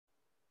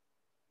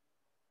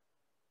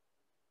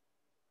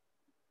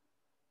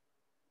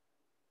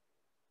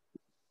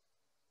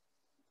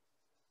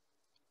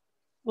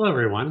Hello,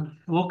 everyone,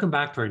 and welcome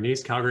back to our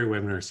NACE Calgary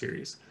webinar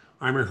series.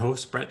 I'm your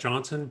host, Brett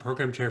Johnson,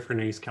 Program Chair for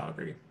NACE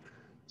Calgary.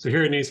 So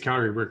here at NACE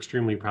Calgary, we're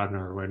extremely proud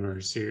of our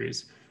webinar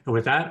series. And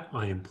with that,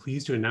 I am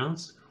pleased to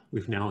announce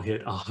we've now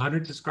hit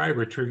 100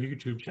 subscribers to our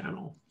YouTube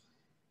channel.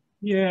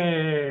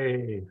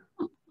 Yay!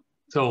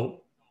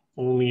 So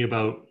only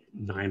about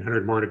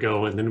 900 more to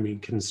go, and then we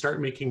can start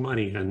making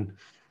money and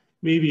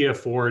maybe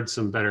afford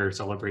some better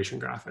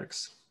celebration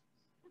graphics.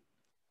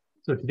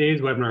 So today's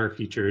webinar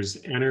features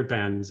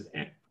Benz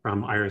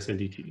from Iris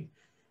NDT.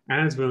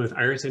 Anna's been with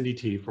Iris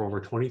NDT for over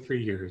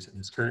 23 years and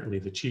is currently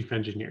the chief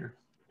engineer.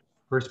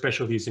 Her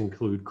specialties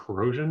include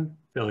corrosion,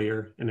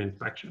 failure, and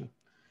inspection.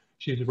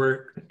 She's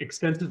worked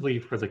extensively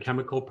for the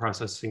chemical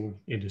processing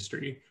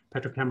industry,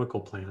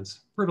 petrochemical plants,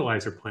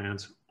 fertilizer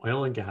plants,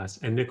 oil and gas,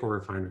 and nickel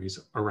refineries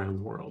around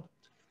the world.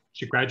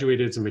 She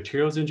graduated as a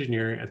materials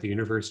engineer at the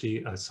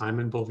University of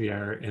Simon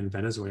Bolivar in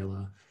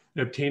Venezuela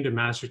and obtained a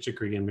master's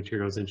degree in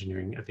materials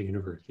engineering at the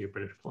University of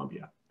British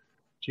Columbia.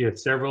 She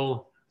has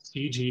several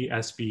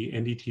CGSB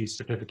NDT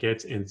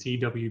certificates in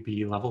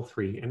CWB Level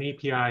 3 and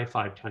API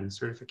 510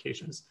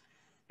 certifications.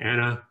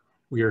 Anna,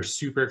 we are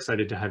super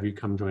excited to have you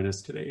come join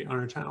us today on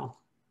our channel.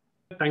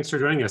 Thanks for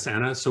joining us,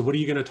 Anna. So what are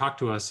you going to talk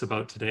to us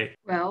about today?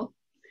 Well,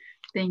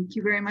 thank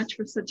you very much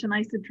for such a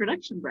nice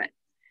introduction, Brett.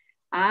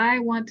 I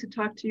want to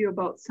talk to you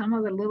about some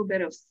of the little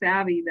bit of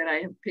savvy that I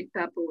have picked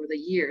up over the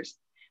years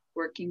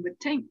working with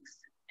tanks.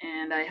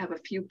 And I have a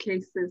few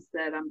cases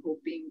that I'm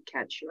hoping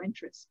catch your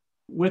interest.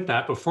 With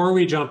that, before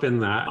we jump in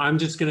that, I'm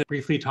just going to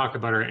briefly talk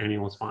about our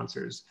annual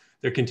sponsors.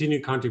 Their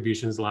continued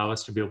contributions allow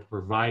us to be able to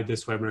provide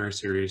this webinar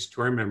series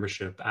to our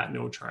membership at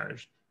no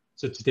charge.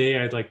 So today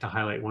I'd like to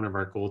highlight one of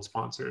our gold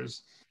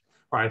sponsors,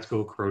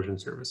 Rysco Corrosion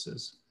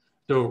Services.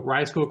 So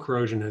Rysco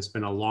Corrosion has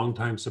been a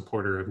longtime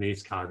supporter of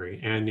NACE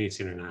Calgary and NACE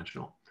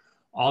International.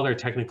 All their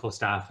technical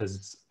staff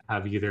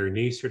have either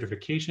NACE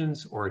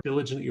certifications or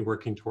diligently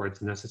working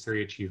towards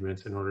necessary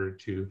achievements in order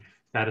to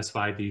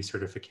satisfy these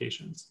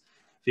certifications.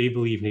 They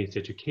believe NACE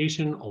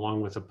education,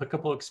 along with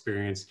applicable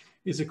experience,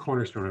 is a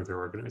cornerstone of their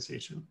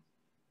organization.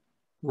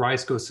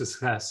 Rysco's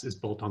success is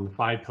built on the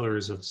 5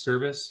 pillars of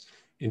service,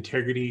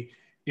 integrity,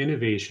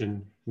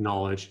 innovation,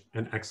 knowledge,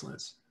 and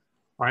excellence.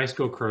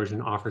 Rysco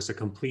Corrosion offers a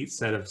complete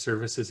set of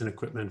services and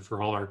equipment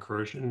for all our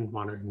corrosion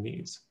monitoring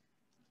needs.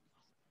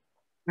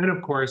 And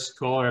of course,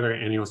 to all our other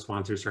annual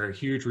sponsors are a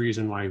huge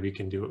reason why we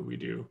can do what we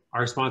do.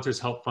 Our sponsors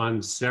help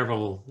fund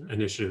several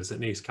initiatives that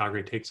NACE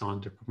Calgary takes on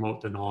to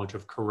promote the knowledge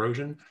of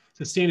corrosion,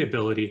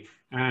 sustainability,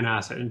 and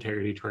asset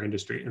integrity to our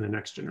industry and the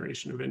next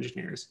generation of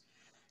engineers.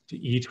 To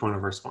each one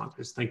of our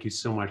sponsors, thank you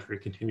so much for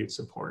your continued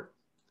support.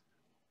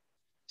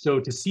 So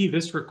to see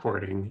this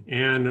recording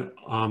and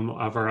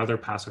of our other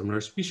past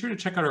webinars, be sure to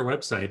check out our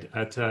website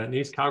at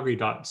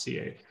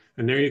nacecalgary.ca.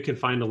 And there you can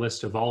find a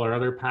list of all our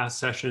other past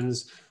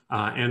sessions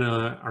and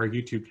our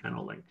YouTube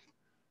channel link.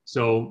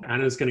 So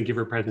Anna's going to give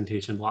her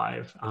presentation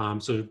live.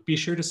 So be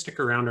sure to stick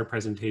around our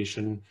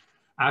presentation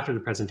after the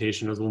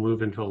presentation as we'll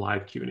move into a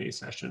live Q&A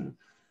session.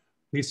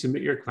 Please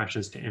submit your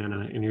questions to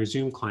Anna in your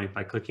Zoom client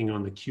by clicking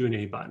on the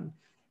Q&A button.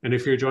 And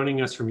if you're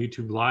joining us from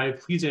YouTube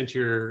Live, please enter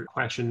your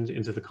questions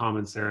into the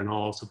comments there and I'll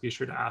also be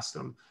sure to ask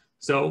them.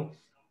 So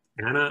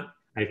Anna,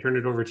 I turn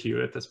it over to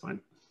you at this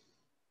point.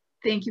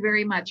 Thank you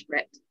very much,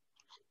 Brett.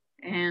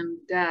 And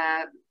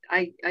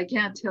I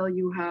can't tell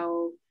you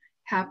how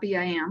happy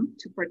I am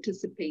to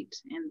participate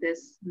in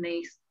this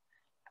NACE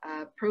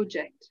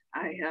project.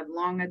 I have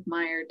long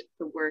admired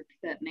the work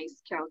that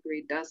NACE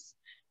Calgary does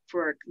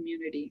for our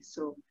community.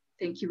 So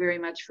thank you very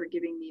much for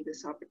giving me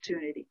this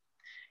opportunity.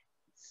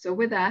 So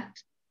with that,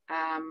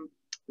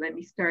 let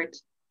me start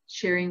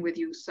sharing with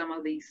you some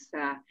of these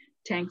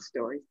tank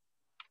stories.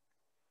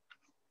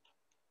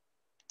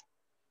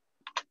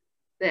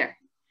 There.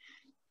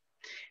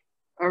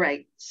 All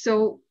right,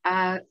 so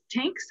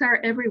tanks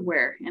are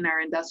everywhere in our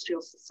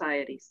industrial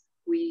societies.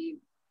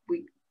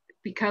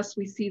 Because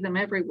we see them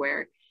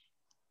everywhere,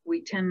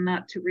 we tend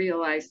not to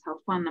realize how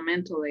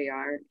fundamental they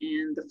are.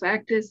 And the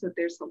fact is that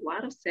there's a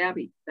lot of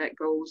savvy that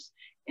goes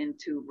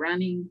into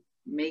running,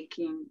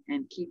 making,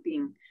 and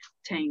keeping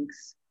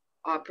tanks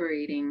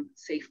operating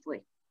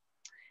safely.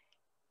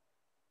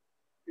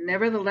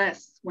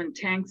 Nevertheless, when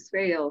tanks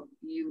fail,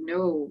 you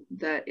know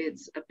that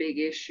it's a big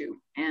issue.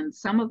 And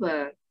some of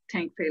the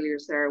tank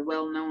failures that are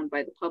well known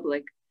by the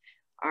public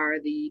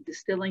are the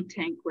distilling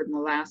tank with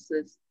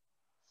molasses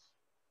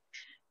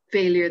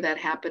failure that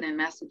happened in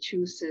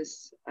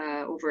Massachusetts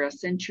over a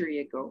century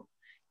ago,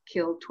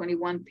 killed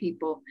 21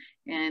 people.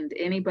 And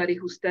anybody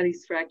who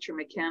studies fracture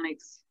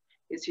mechanics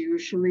is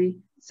usually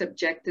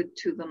subjected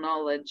to the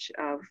knowledge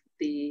of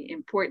the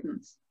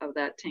importance of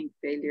that tank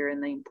failure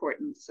and the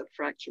importance of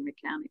fracture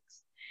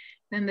mechanics.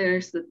 Then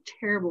there's the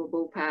terrible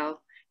Bhopal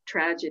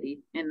tragedy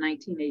in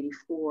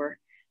 1984,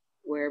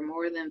 where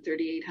more than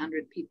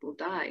 3,800 people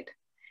died.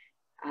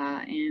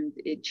 And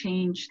it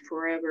changed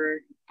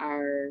forever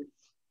our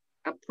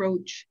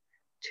approach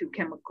to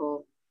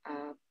chemical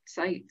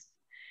sites.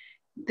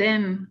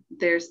 Then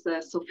there's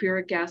the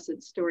sulfuric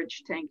acid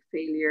storage tank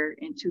failure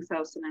in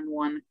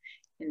 2001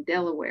 in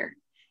Delaware.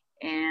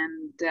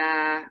 and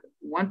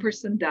one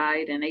person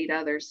died and 8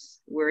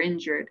 others were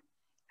injured.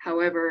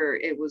 However,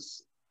 it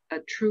was a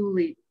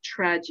truly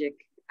tragic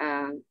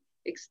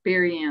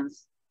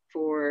experience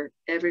for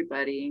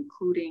everybody,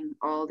 including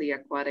all the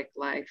aquatic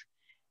life.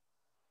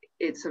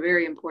 It's a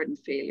very important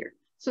failure.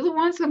 So the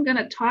ones I'm going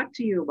to talk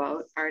to you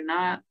about are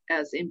not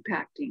as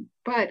impacting,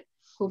 but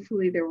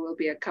hopefully there will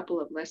be a couple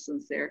of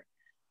lessons there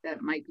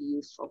that might be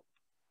useful.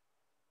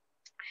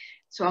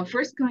 So I'm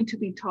first going to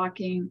be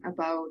talking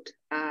about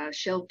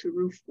shell to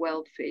roof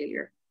weld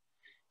failure.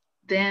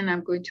 Then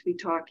I'm going to be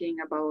talking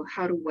about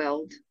how to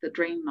weld the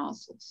drain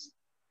nozzles.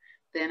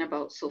 Then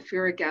about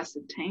sulfuric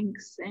acid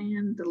tanks,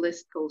 and the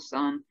list goes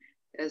on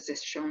as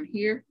is shown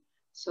here.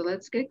 So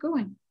let's get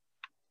going.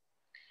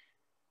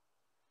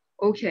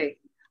 Okay,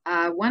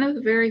 one of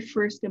the very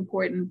first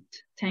important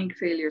tank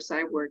failures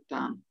I worked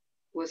on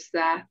was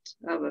that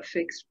of a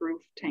fixed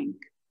roof tank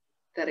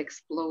that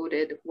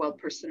exploded while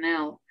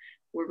personnel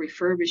were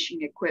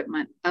refurbishing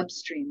equipment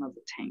upstream of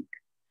the tank.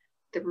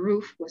 The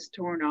roof was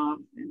torn off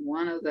and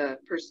one of the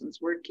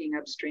persons working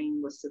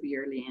upstream was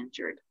severely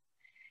injured.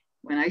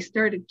 When I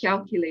started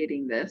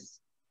calculating this,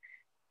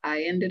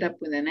 I ended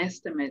up with an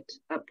estimate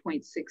of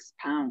 0.6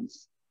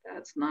 pounds.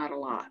 That's not a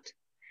lot.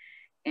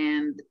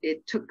 And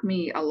it took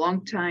me a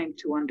long time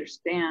to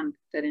understand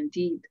that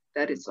indeed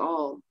that is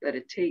all that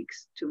it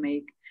takes to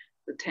make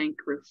the tank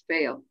roof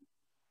fail.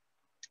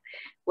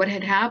 What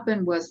had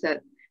happened was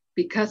that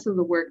because of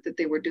the work that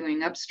they were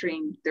doing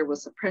upstream, there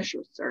was a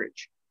pressure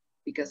surge.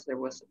 Because there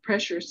was a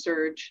pressure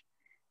surge,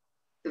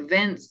 the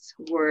vents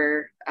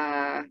were,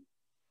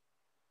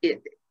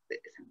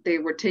 they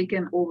were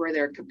taken over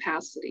their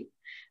capacity.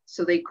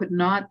 So they could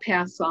not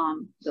pass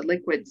on the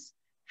liquids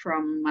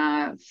from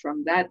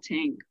that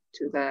tank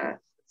to the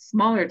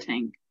smaller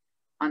tank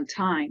on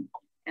time.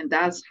 And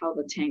that's how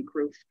the tank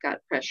roof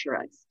got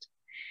pressurized.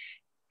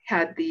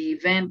 Had the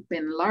vent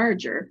been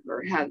larger,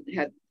 or had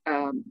the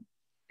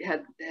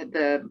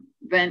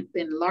vent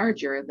been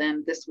larger,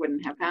 then this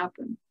wouldn't have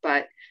happened.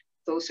 But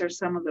those are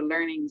some of the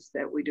learnings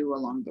that we do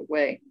along the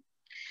way.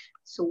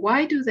 So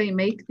why do they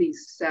make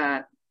these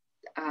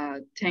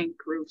tank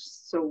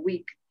roofs so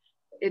weak?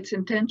 It's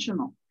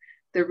intentional.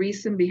 The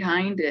reason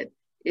behind it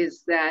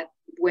is that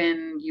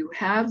when you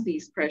have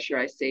these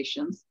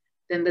pressurizations,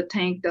 then the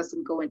tank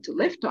doesn't go into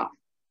liftoff.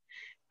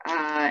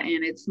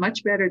 And it's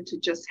much better to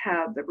just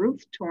have the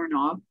roof torn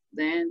off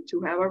than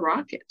to have a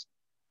rocket.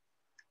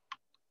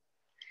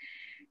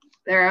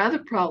 There are other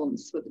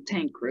problems with the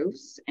tank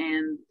roofs,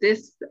 and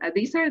these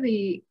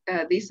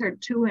are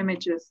two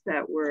images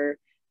that were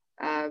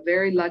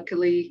very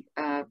luckily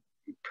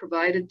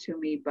provided to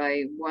me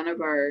by one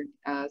of our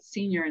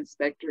senior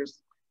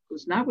inspectors,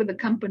 who's not with the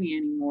company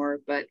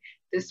anymore, but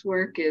this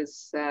work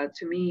is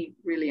to me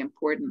really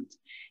important.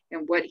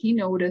 And what he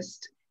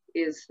noticed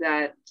is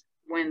that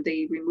when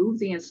they remove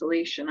the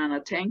insulation on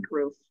a tank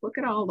roof, look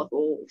at all the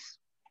holes.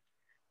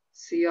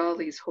 See all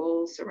these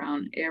holes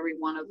around every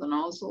one of the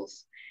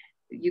nozzles?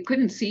 You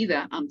couldn't see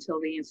that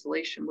until the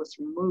insulation was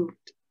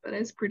removed, but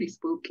it's pretty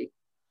spooky.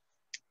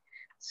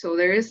 So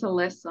there is a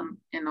lesson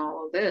in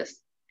all of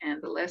this,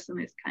 and the lesson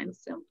is kind of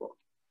simple.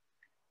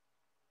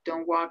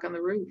 Don't walk on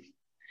the roof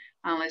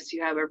unless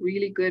you have a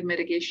really good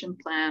mitigation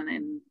plan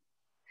and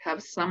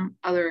have some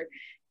other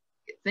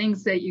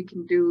things that you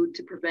can do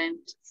to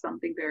prevent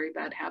something very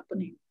bad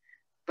happening,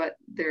 but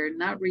they're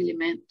not really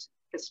meant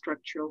as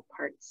structural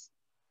parts.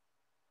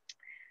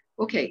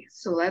 Okay,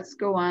 so let's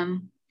go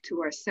on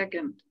to our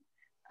second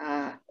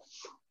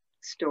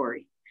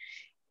story.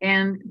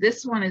 And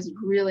this one is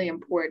really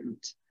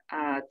important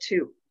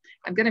too.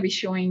 I'm going to be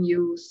showing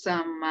you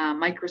some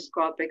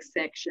microscopic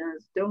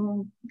sections.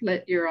 Don't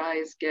let your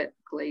eyes get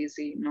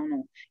glazy.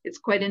 No, it's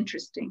quite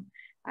interesting.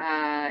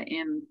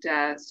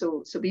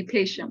 So be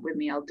patient with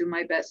me. I'll do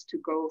my best to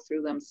go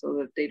through them so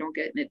that they don't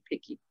get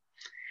nitpicky.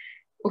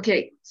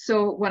 Okay,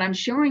 so what I'm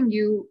showing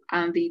you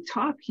on the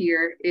top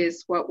here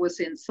is what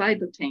was inside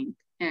the tank,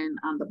 and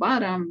on the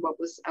bottom, what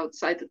was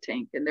outside the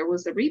tank. And there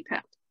was a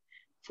repad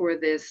for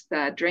this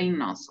drain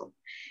nozzle.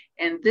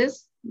 And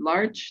this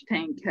large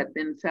tank had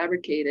been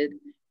fabricated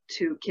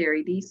to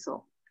carry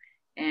diesel,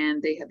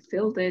 and they had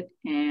filled it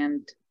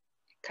and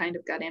kind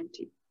of got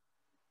empty.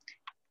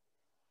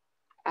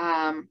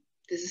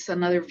 This is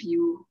another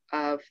view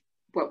of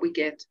what we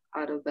get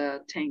out of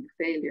the tank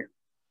failure.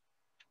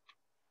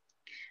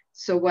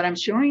 So what I'm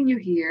showing you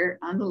here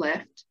on the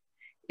left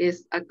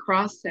is a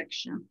cross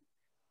section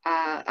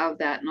of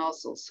that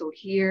nozzle. So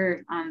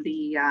here on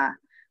the,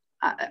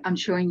 I'm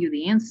showing you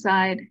the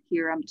inside.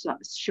 Here I'm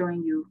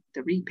showing you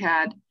the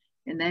repad,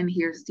 and then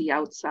here's the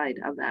outside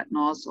of that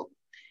nozzle.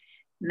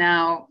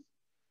 Now,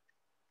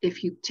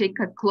 if you take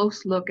a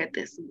close look at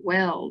this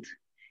weld,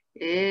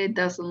 it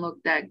doesn't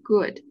look that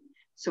good.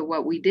 So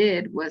what we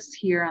did was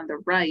here on the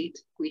right,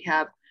 we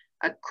have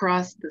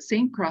the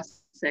same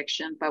cross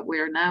section, but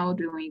we're now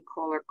doing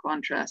color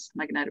contrast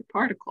magnetic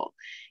particle.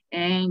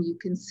 And you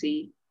can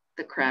see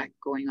the crack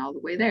going all the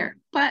way there.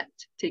 But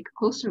take a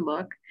closer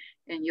look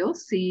and you'll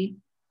see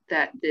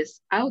that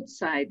this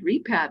outside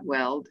repad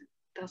weld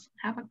doesn't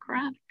have a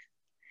crack.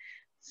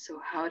 So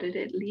how did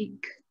it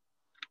leak?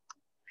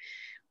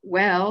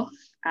 Well,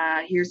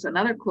 here's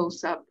another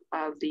close-up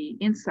of the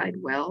inside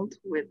weld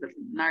with a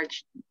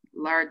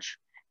large,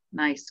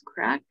 nice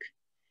crack.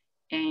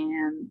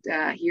 And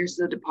here's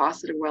the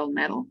deposited weld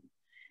metal.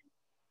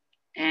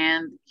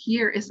 And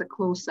here is a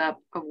close-up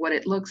of what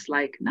it looks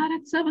like, not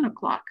at 7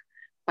 o'clock,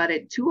 but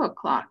at 2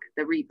 o'clock,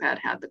 the repad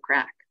had the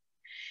crack.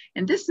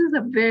 And this is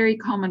a very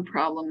common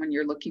problem when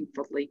you're looking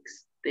for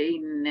leaks. They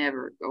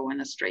never go in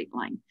a straight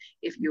line.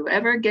 If you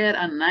ever get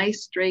a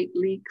nice straight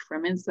leak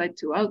from inside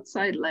to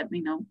outside, let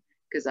me know,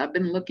 because I've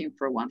been looking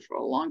for one for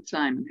a long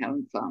time and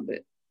haven't found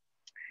it.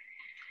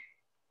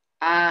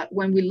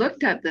 When we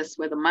looked at this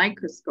with a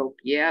microscope,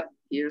 yep,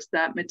 here's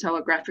that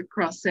metallographic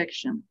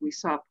cross-section. We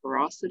saw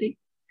porosity.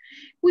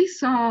 We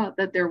saw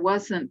that there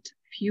wasn't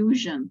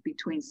fusion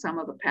between some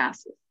of the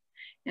passes.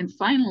 And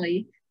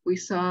finally, we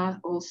saw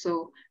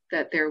also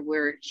that there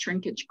were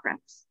shrinkage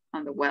cracks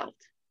on the weld.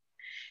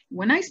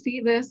 When I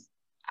see this,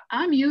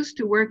 I'm used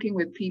to working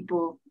with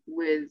people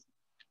with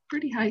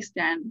pretty high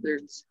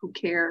standards who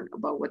care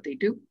about what they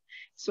do.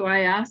 So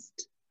I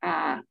asked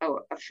a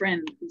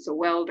friend who's a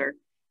welder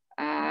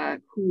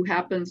who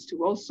happens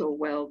to also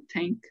weld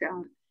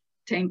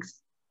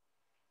tanks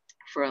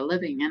for a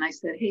living. And I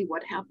said, hey,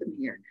 what happened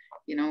here?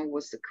 You know,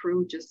 was the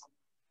crew just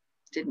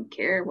didn't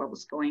care what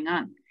was going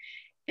on?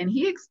 And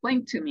he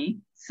explained to me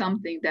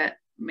something that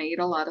made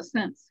a lot of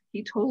sense.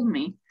 He told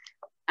me,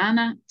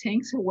 Anna,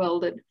 tanks are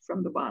welded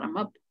from the bottom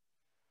up,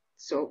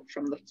 so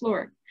from the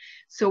floor.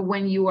 So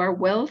when you are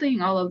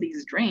welding all of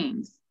these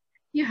drains,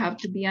 you have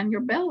to be on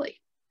your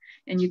belly,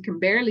 and you can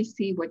barely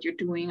see what you're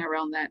doing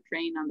around that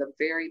drain on the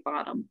very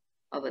bottom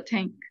of the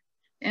tank.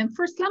 And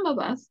for some of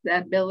us,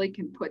 that belly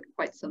can put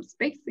quite some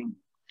spacing.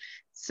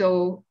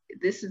 So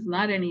this is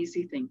not an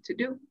easy thing to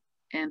do.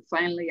 And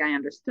finally, I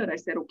understood. I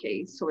said,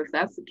 okay, so if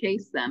that's the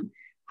case, then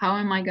how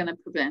am I going to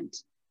prevent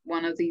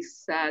one of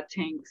these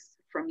tanks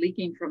from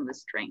leaking from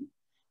this drain?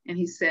 And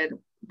he said,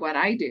 what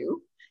I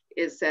do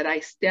is that I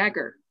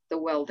stagger the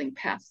welding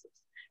passes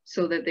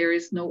so that there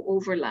is no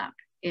overlap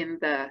in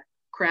the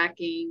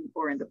cracking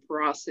or in the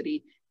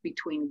porosity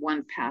between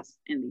one pass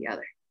and the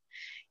other.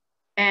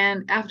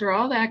 And after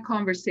all that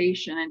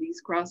conversation and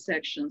these cross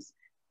sections,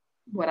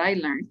 what I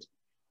learned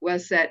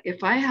was that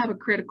if I have a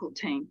critical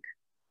tank,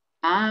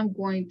 I'm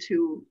going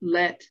to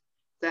let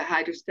the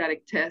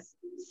hydrostatic test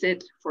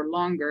sit for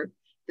longer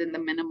than the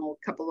minimal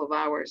couple of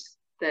hours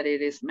that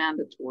it is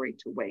mandatory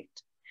to wait,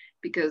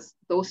 because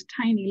those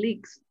tiny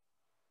leaks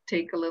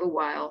take a little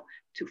while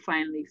to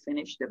finally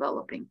finish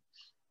developing.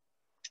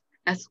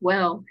 As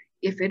well,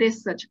 if it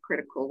is such a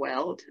critical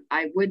weld,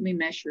 I would be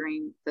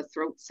measuring the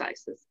throat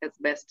sizes as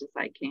best as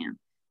I can,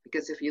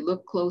 because if you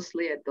look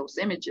closely at those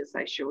images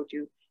I showed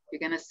you, you're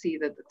going to see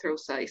that the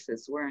throat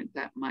sizes weren't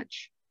that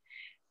much.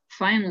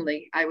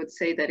 Finally, I would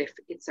say that if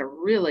it's a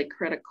really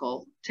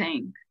critical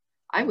tank,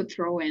 I would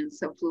throw in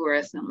some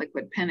fluorescent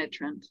liquid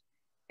penetrant,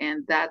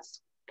 and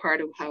that's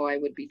part of how I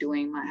would be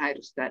doing my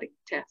hydrostatic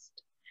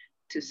test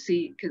to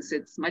see, because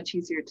it's much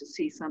easier to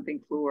see something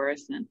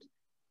fluorescent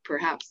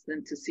perhaps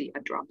than to see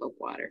a drop of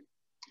water.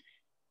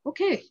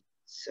 Okay,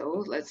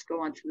 so let's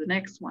go on to the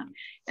next one,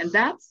 and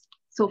that's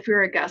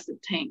sulfuric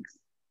acid tanks.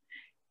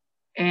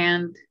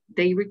 And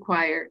they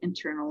require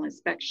internal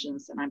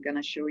inspections, and I'm going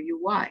to show you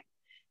why.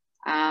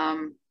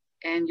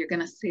 And you're going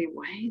to say,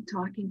 why are you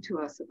talking to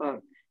us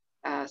about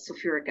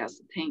sulfuric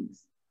acid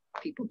tanks?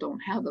 People don't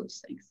have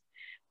those things.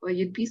 Well,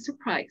 you'd be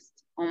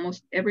surprised.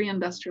 Almost every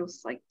industrial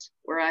site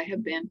where I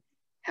have been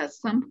has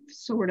some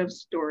sort of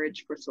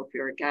storage for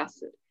sulfuric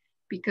acid,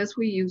 because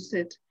we use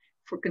it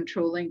for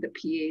controlling the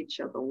pH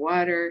of the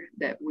water,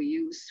 that we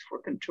use for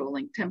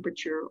controlling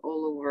temperature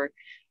all over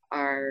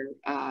our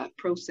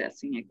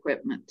processing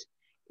equipment.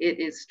 It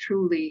is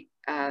truly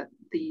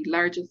the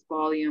largest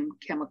volume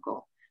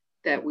chemical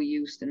that we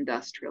use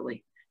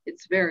industrially.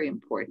 It's very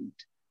important.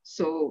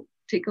 So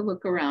take a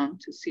look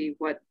around to see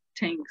what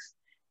tanks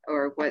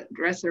or what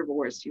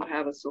reservoirs you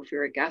have of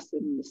sulfuric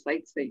acid in the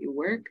sites that you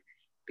work,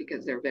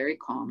 because they're very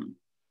common.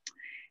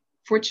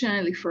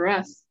 Fortunately for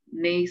us,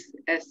 NACE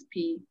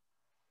SP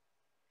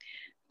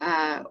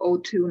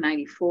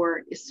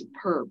 0294 is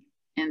superb,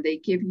 and they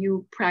give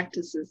you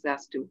practices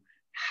as to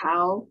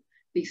how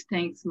these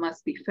tanks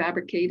must be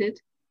fabricated.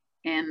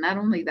 And not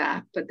only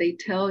that, but they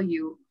tell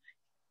you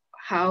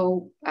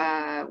how,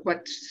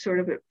 what sort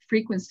of a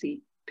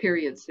frequency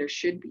periods there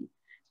should be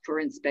for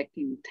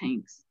inspecting the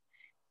tanks.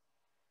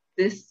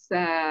 This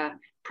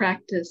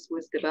practice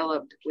was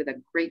developed with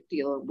a great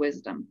deal of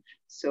wisdom.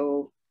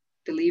 So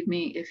believe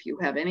me, if you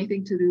have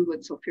anything to do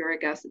with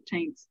sulfuric acid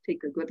tanks,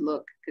 take a good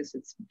look, because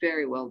it's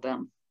very well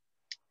done.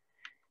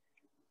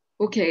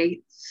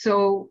 Okay,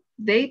 so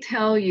they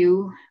tell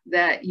you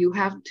that you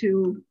have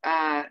to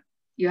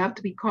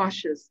be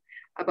cautious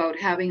about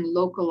having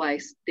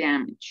localized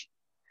damage.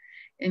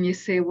 And you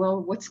say,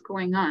 well, what's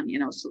going on? You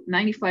know, so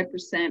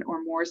 95%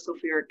 or more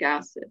sulfuric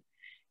acid.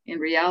 In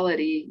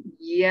reality,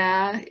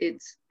 yeah,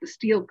 it's the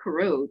steel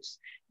corrodes,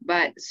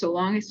 but so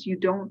long as you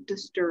don't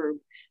disturb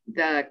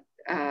the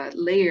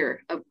layer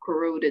of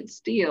corroded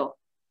steel,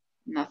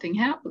 nothing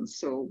happens.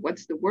 So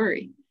what's the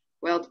worry?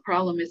 Well, the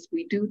problem is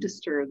we do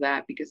disturb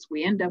that because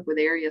we end up with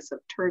areas of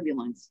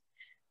turbulence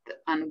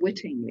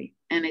unwittingly,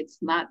 and it's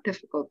not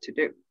difficult to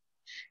do.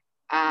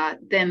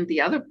 Then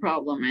the other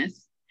problem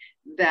is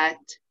that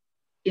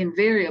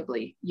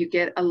invariably you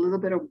get a little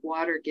bit of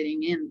water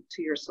getting into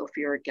your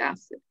sulfuric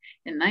acid,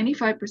 and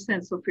 95%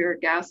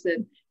 sulfuric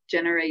acid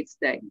generates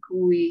that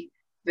gooey,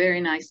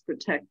 very nice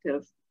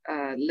protective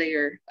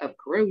layer of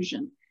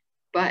corrosion,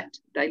 but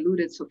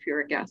diluted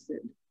sulfuric acid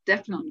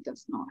definitely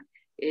does not.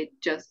 It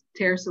just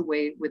tears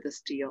away with the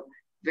steel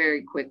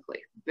very quickly,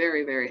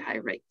 very, very high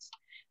rates.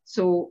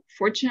 So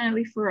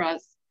fortunately for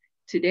us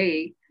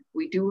today,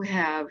 we do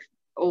have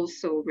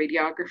also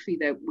radiography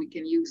that we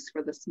can use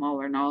for the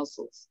smaller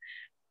nozzles.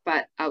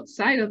 But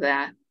outside of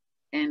that,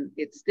 and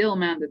it's still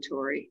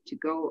mandatory to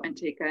go and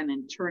take an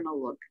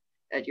internal look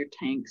at your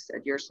tanks,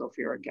 at your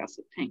sulfuric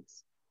acid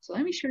tanks. So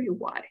let me show you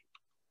why.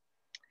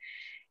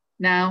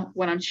 Now,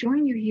 what I'm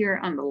showing you here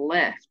on the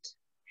left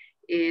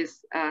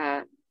is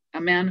a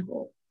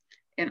manhole.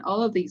 And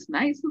all of these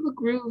nice little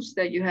grooves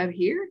that you have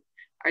here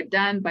are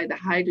done by the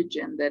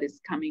hydrogen that is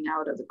coming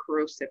out of the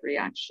corrosive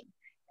reaction.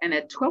 And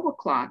at 12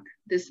 o'clock,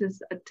 this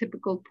is a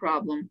typical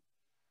problem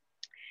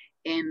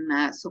in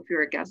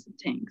sulfuric acid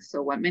tanks.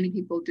 So what many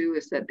people do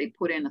is that they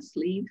put in a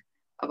sleeve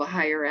of a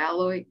higher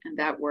alloy, and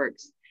that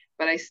works.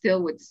 But I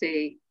still would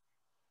say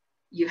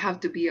you have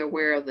to be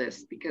aware of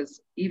this,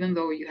 because even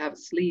though you have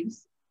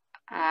sleeves,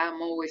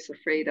 I'm always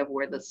afraid of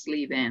where the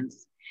sleeve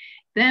ends.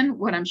 Then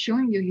what I'm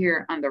showing you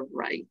here on the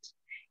right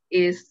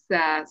is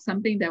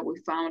something that we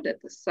found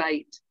at the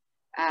site.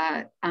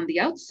 On the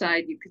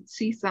outside, you could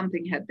see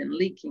something had been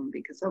leaking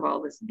because of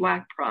all this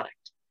black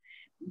product.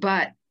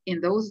 But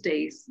in those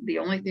days, the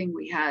only thing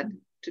we had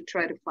to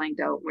try to find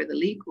out where the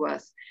leak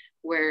was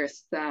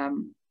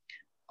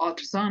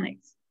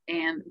ultrasonics.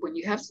 And when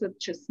you have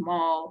such a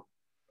small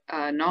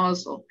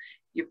nozzle,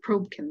 your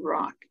probe can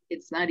rock.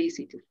 It's not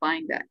easy to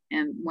find that.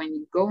 And when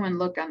you go and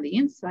look on the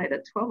inside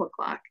at 12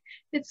 o'clock,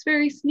 it's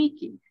very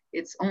sneaky.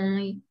 It's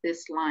only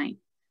this line.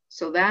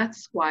 So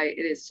that's why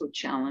it is so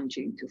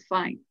challenging to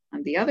find.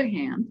 On the other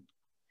hand,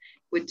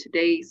 with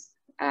today's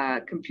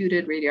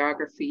computed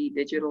radiography,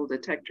 digital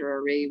detector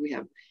array, we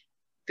have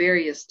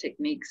various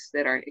techniques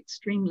that are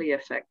extremely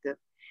effective.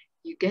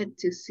 You get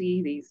to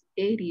see these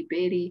itty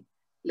bitty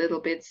little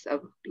bits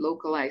of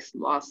localized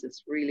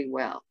losses really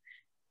well.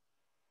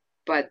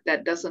 But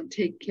that doesn't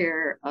take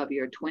care of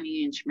your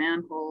 20-inch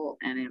manhole,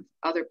 and in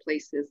other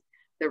places,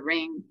 the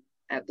ring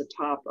at the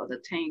top of the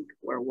tank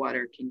where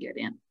water can get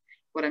in.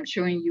 What I'm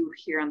showing you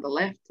here on the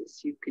left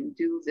is you can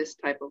do this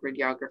type of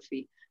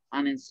radiography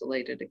on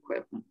insulated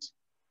equipment.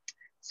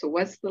 So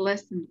what's the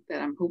lesson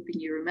that I'm hoping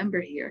you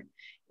remember here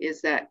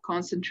is that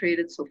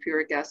concentrated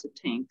sulfuric acid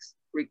tanks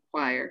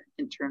require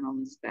internal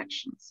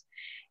inspections.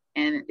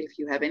 And if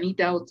you have any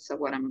doubts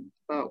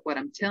about what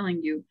I'm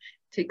telling you,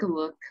 take a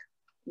look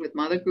with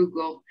Mother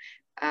Google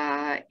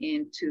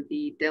into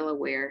the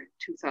Delaware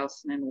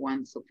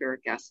 2001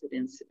 sulfuric acid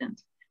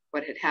incident.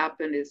 What had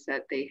happened is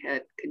that they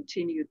had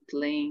continued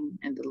delaying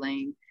and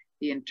delaying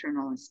the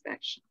internal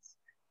inspections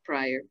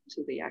prior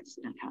to the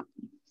accident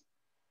happening.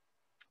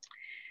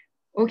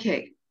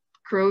 Okay,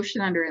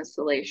 corrosion under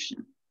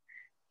insulation.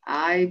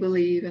 I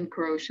believe in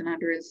corrosion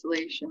under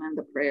insulation in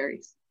the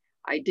prairies.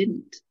 I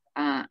didn't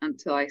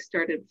until I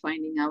started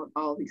finding out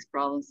all these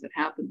problems that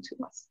happened to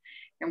us.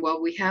 And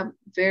while we have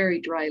very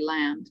dry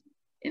land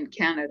in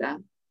Canada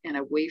and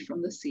away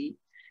from the sea,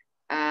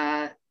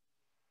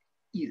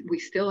 we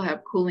still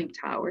have cooling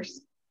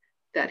towers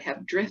that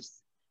have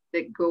drifts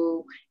that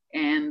go,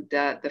 and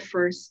the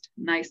first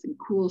nice and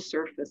cool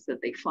surface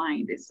that they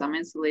find is some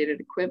insulated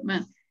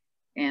equipment,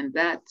 and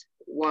that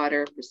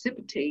water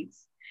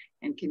precipitates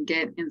and can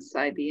get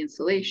inside the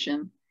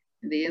insulation.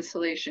 And the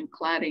insulation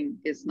cladding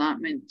is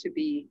not meant to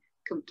be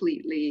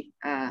completely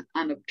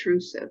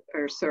unobtrusive,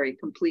 or sorry,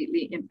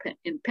 completely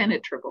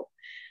impenetrable.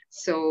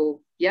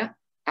 So yeah,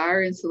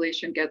 our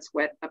insulation gets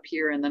wet up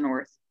here in the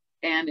north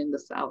and in the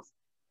south,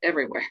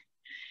 everywhere.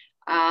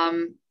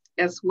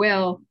 As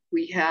well,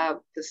 we have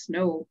the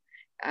snow,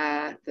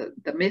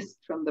 the mist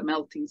from the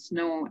melting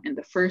snow, and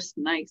the first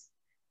nice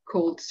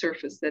cold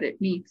surface that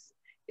it meets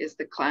is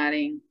the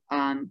cladding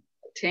on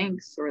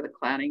tanks or the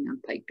cladding on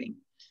piping.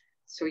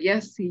 So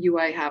yes,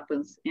 CUI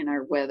happens in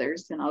our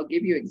weathers, and I'll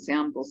give you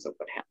examples of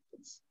what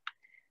happens.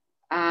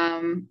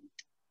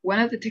 One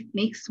of the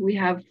techniques we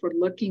have for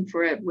looking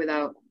for it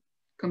without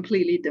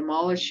completely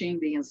demolishing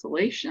the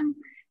insulation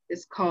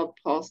is called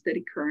pulse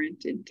steady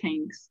current in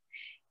tanks.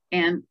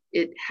 And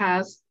it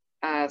has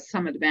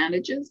some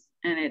advantages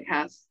and it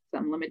has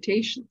some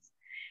limitations.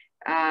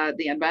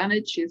 The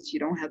advantage is you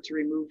don't have to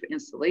remove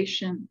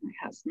insulation. It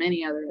has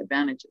many other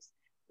advantages.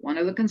 One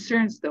of the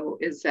concerns, though,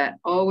 is that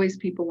always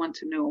people want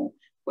to know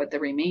what the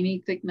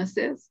remaining thickness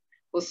is.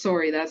 Well,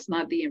 sorry, that's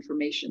not the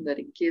information that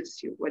it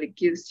gives you. What it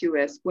gives you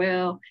as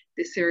well,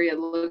 this area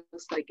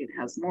looks like it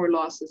has more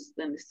losses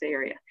than this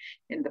area.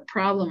 And the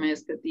problem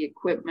is that the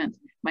equipment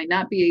might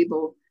not be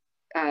able,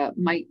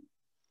 might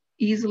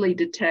easily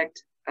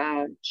detect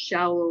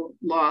shallow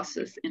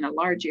losses in a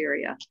large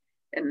area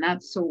and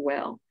not so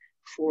well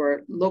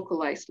for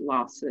localized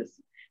losses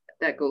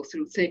that go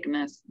through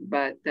thickness,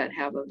 but that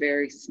have a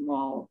very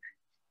small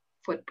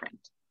footprint.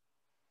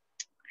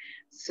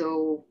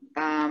 So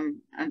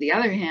on the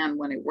other hand,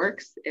 when it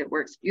works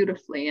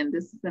beautifully. And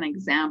this is an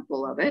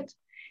example of it.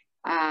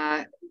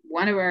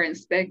 One of our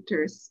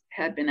inspectors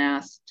had been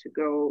asked to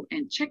go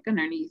and check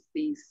underneath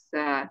these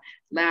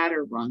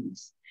ladder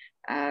rungs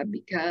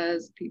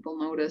because people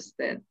noticed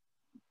that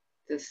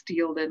the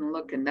steel didn't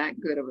look in that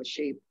good of a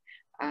shape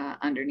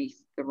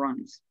underneath the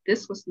rungs.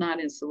 This was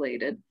not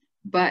insulated,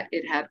 but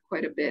it had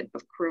quite a bit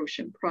of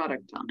corrosion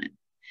product on it.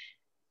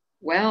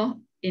 Well,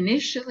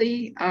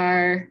 initially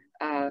our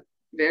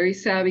very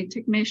savvy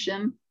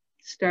technician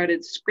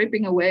started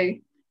scraping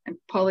away and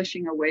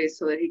polishing away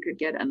so that he could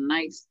get a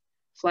nice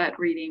flat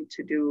reading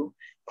to do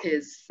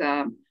his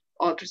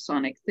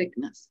ultrasonic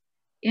thickness.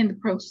 In the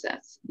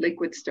process,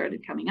 liquid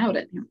started coming out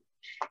at him.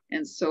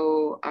 And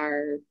so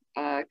our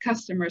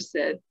customer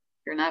said,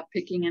 "You're not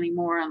picking any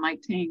more on my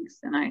tanks,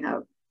 and I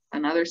have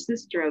another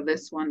sister of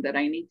this one that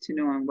I need to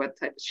know in what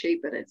type of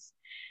shape it is."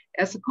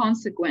 As a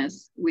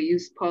consequence, we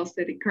use pulse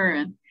steady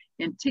current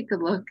and take a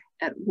look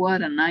at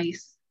what a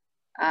nice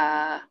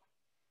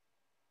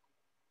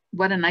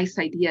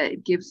idea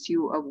it gives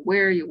you of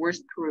where your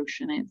worst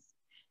corrosion is.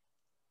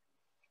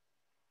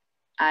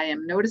 I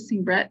am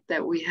noticing, Brett,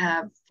 that we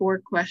have 4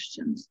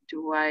 questions.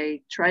 Do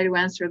I try to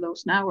answer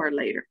those now or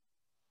later?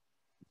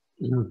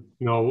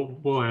 No,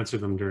 we'll answer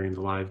them during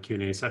the live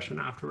Q&A session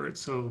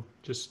afterwards. So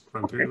just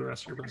run through the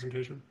rest of your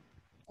presentation.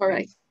 All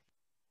right.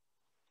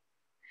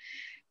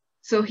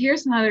 So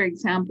here's another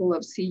example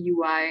of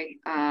CUI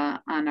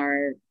on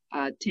our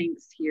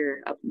tanks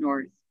here up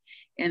north.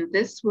 And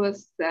this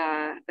was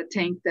a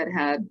tank that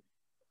had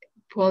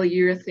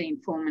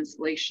polyurethane foam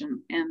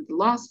insulation, and the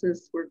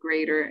losses were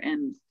greater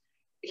and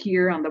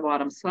here on the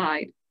bottom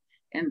side,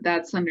 and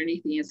that's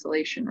underneath the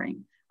insulation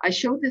ring. I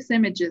showed these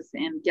images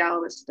in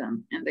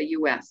Galveston in the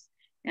US,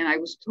 and I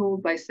was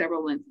told by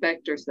several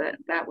inspectors that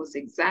that was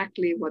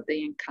exactly what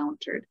they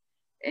encountered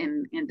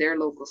in their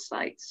local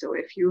site. So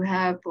if you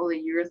have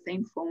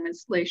polyurethane foam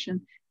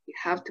insulation, you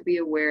have to be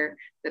aware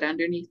that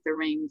underneath the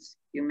rings,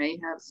 you may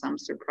have some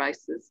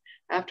surprises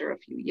after a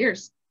few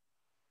years.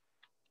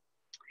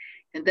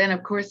 And then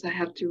of course, I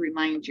have to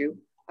remind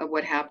you of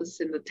what happens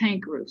in the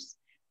tank roofs,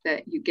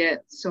 that you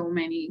get so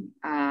many,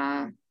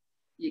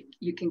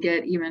 you can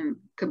get even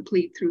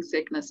complete through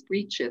thickness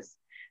breaches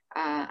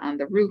on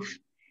the roof.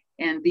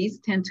 And these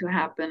tend to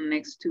happen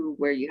next to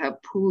where you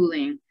have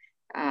pooling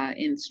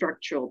in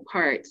structural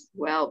parts.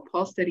 Well,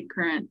 pulse steady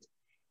current,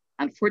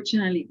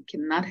 unfortunately,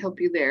 cannot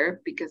help you there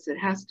because it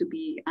has to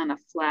be on a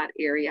flat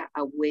area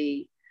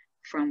away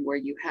from where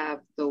you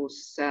have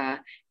those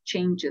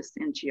changes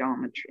in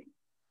geometry.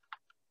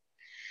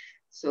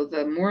 So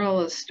the moral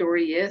of the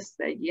story is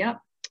that,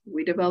 yep,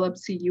 we develop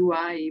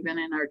CUI even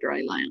in our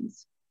dry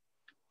lands.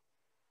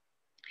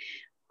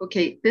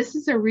 Okay, this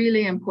is a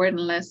really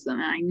important lesson.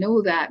 I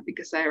know that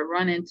because I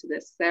run into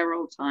this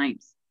several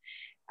times.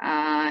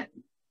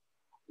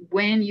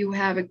 When you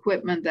have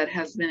equipment that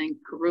has been in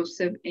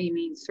corrosive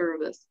amine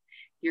service,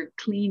 your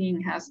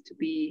cleaning has to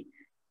be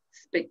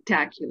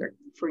spectacular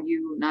for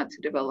you not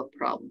to develop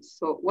problems.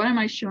 So what am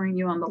I showing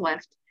you on the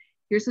left?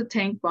 Here's a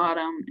tank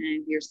bottom,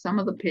 and here's some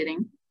of the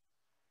pitting.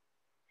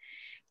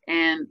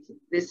 And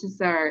this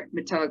is our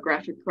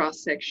metallographic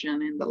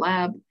cross-section in the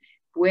lab.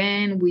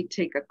 When we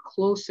take a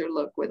closer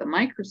look with a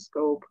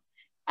microscope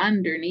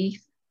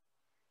underneath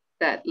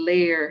that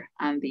layer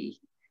on the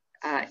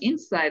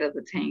inside of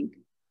the tank,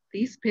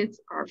 these pits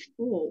are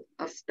full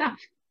of stuff.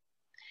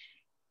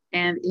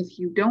 And if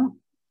you don't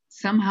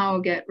somehow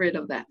get rid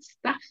of that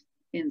stuff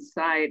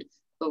inside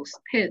those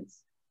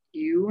pits,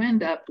 you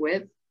end up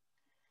with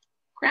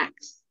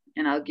cracks.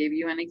 And I'll give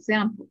you an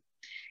example.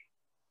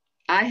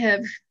 I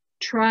have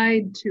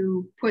tried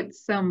to put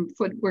some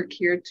footwork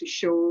here to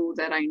show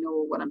that I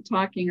know what I'm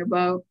talking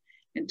about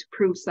and to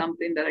prove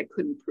something that I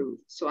couldn't prove.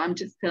 So I'm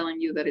just telling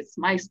you that it's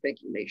my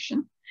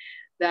speculation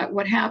that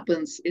what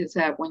happens is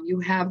that when you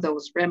have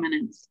those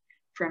remnants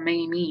from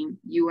amine,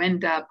 you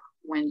end up,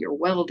 when you're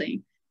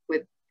welding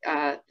with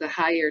the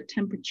higher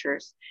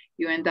temperatures,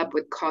 you end up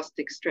with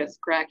caustic stress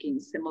cracking,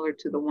 similar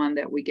to the one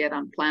that we get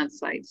on plant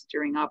sites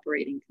during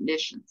operating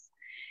conditions.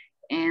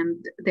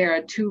 And there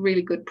are 2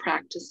 really good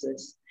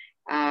practices.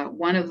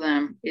 One of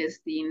them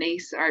is the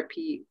NACE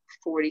RP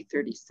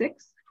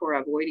 4036 for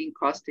avoiding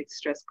caustic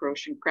stress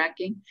corrosion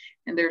cracking.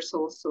 And there's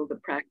also the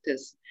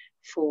practice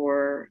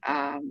for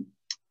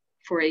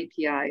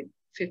API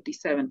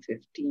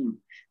 5715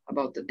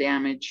 about the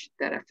damage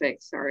that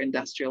affects our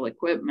industrial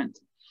equipment.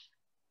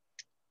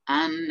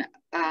 On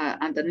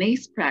the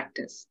NACE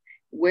practice,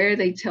 where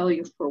they tell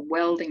you for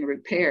welding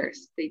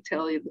repairs, they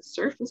tell you the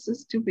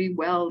surfaces to be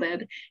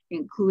welded,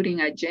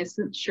 including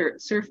adjacent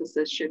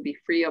surfaces, should be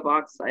free of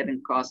oxide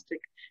and caustic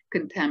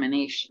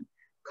contamination.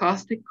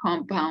 Caustic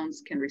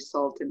compounds can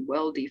result in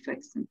weld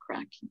defects and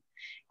cracking.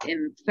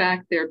 In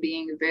fact, they're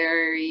being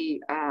very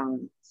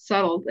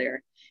subtle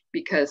there.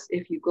 because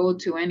if you go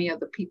to any of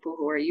the people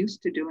who are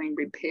used to doing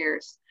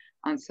repairs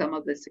on some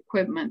of this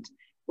equipment,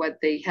 what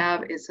they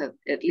have is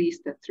at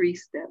least a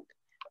 3-step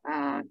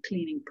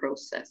cleaning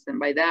process. And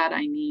by that,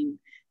 I mean,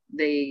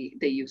 they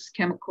use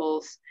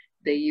chemicals,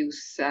 they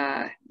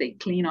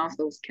clean off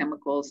those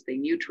chemicals, they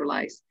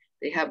neutralize.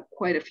 They have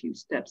quite a few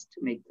steps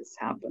to make this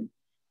happen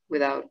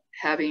without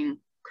having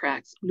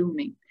cracks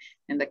blooming.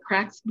 And the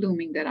cracks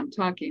blooming that I'm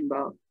talking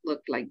about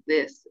look like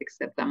this,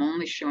 except I'm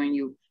only showing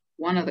you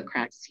one of the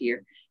cracks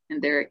here,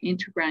 and they're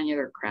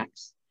intergranular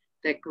cracks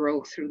that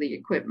grow through the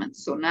equipment.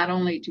 So not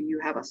only do you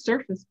have a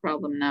surface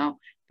problem now,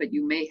 but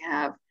you may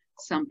have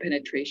some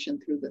penetration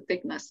through the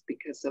thickness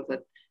because of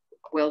the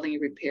welding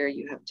repair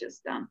you have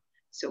just done.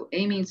 So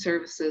amine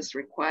surfaces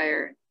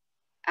require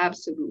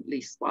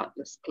absolutely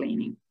spotless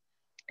cleaning.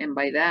 And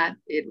by that,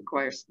 it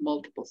requires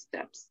multiple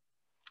steps.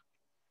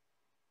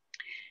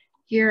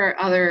 Here are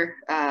other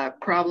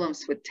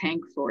problems with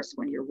tank floors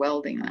when you're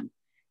welding them.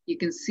 You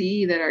can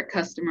see that our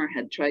customer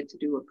had tried to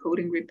do a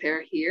coating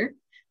repair here.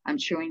 I'm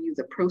showing you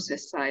the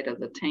process side of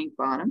the tank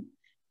bottom,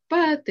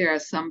 but there are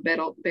some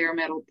bare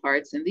metal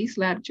parts, and these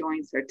lap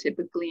joints are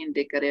typically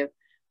indicative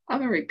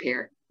of a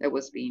repair that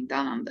was being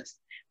done on this.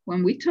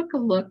 When we took a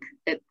look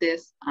at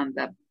this on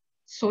the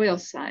soil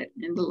side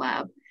in the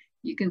lab,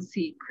 you can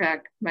see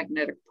cracked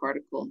magnetic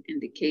particle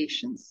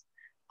indications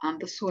on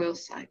the soil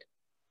side.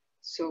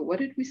 So what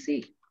did we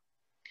see?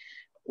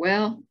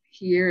 Well,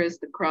 here is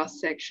the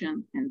cross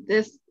section, and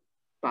this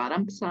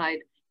bottom side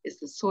is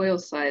the soil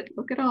side.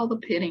 Look at all the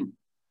pitting.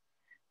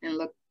 And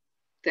look,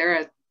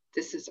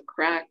 this is a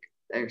crack.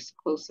 There's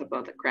a close-up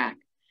of the crack.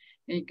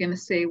 And you're gonna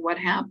say, what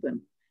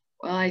happened?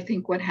 Well, I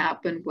think what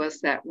happened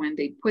was that when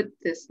they put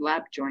this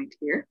lap joint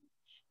here,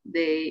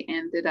 they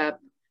ended up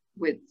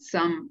with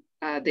some,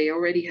 they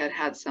already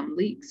had some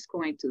leaks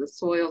going to the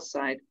soil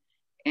side.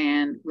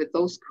 And with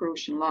those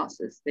corrosion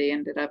losses, they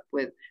ended up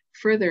with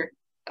further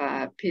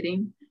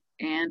pitting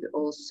and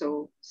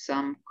also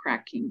some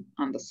cracking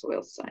on the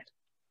soil side.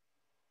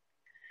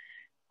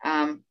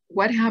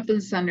 What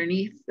happens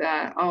underneath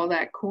all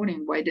that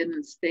coating? Why didn't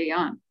it stay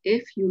on?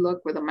 If you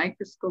look with a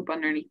microscope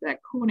underneath that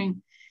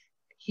coating,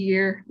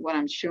 here, what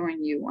I'm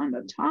showing you on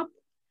the top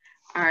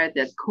are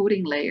the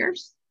coating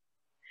layers.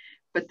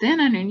 But then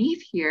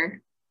underneath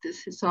here,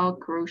 this is all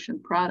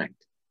corrosion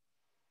product.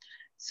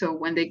 So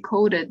when they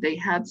coated, they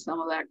had some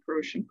of that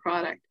corrosion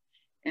product,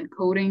 and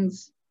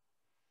coatings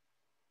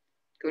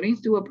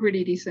do a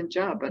pretty decent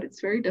job, but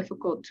it's very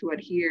difficult to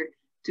adhere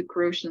to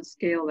corrosion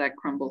scale that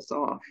crumbles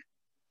off.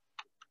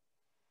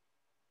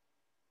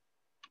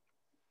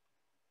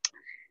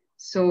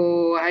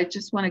 So I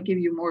just want to give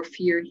you more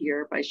fear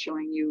here by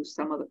showing you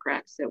some of the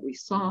cracks that we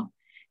saw,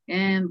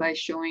 and by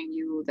showing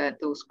you that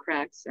those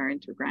cracks are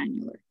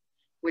intergranular,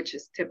 which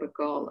is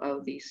typical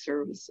of these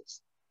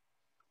services.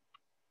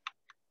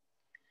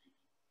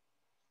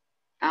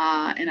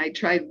 And I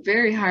tried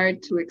very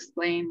hard to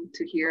explain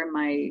to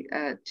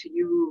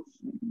you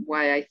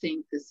why I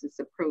think this is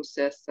a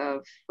process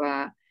of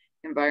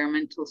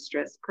environmental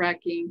stress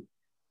cracking,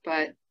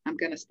 but I'm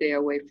gonna stay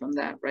away from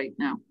that right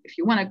now. If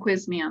you wanna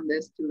quiz me on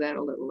this, do that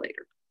a little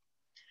later.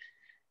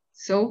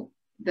 So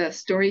the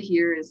story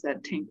here is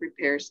that tank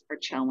repairs are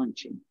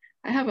challenging.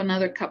 I have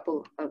another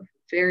couple of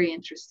very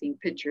interesting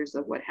pictures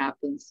of what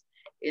happens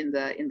in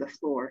the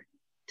floor.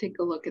 Take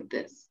a look at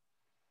this.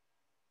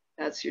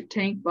 That's your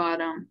tank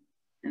bottom,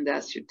 and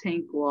that's your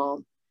tank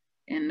wall.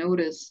 And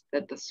notice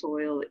that the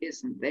soil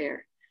isn't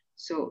there.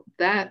 So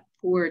that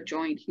poor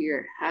joint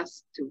here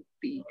has to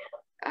be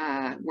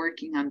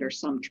working under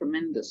some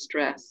tremendous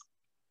stress.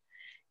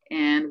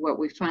 And what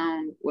we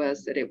found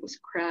was that it was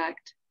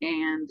cracked,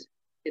 and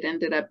it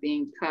ended up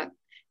being cut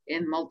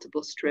in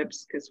multiple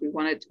strips because we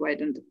wanted to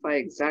identify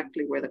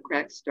exactly where the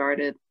crack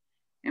started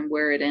and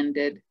where it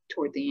ended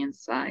toward the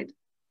inside.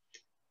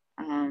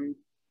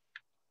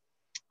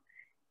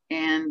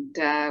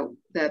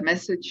 The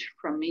message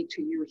from me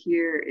to you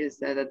here is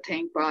that a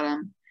tank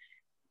bottom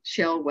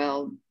shell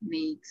weld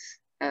needs,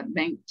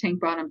 tank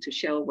bottom to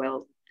shell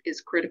weld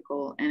is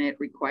critical, and it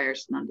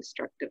requires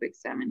non-destructive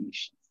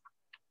examinations.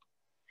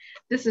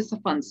 This is a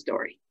fun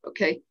story,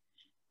 okay?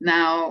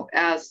 Now,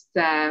 as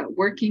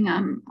working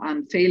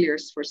on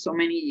failures for so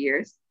many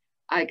years,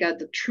 I got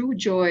the true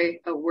joy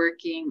of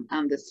working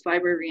on this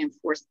fiber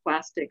reinforced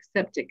plastic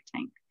septic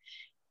tank.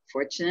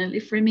 Fortunately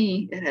for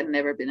me, it had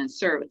never been in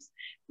service.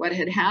 What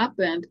had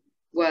happened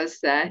was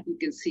that you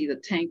can see the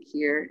tank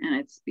here, and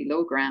it's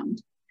below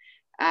ground.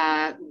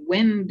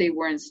 When they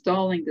were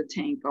installing the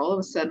tank, all of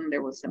a sudden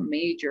there was a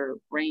major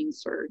rain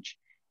surge,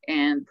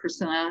 and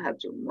personnel had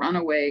to run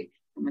away.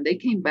 And when they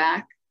came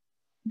back,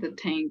 the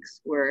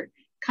tanks were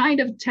kind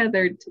of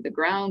tethered to the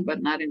ground,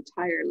 but not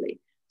entirely.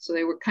 So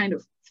they were kind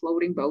of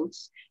floating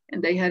boats,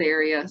 and they had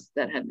areas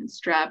that had been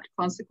strapped.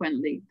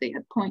 Consequently, they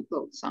had point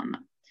loads on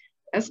them.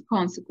 As a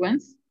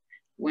consequence,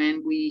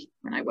 when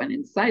I went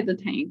inside the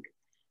tank,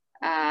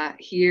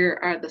 here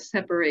are the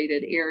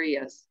separated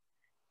areas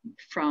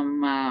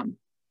from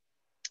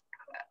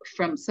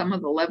some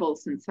of the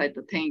levels inside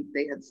the tank.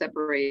 They had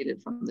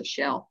separated from the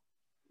shell.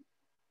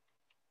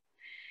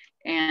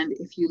 And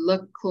if you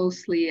look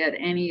closely at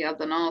any of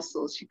the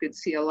nozzles, you could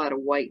see a lot of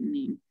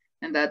whitening.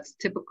 And that's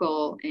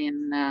typical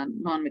in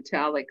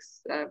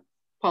non-metallics,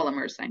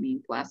 polymers, I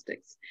mean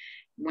plastics.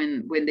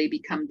 When they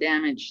become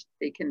damaged,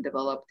 they can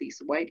develop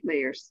these white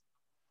layers.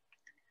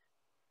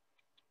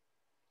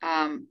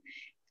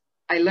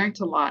 I learned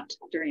a lot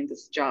during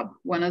this job.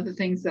 One of the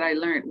things that I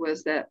learned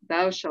was that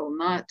thou shalt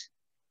not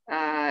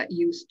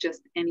use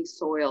just any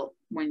soil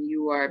when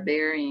you are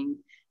burying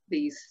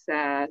these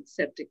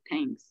septic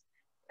tanks.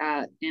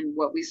 And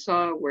what we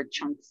saw were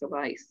chunks of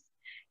ice.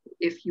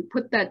 If you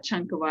put that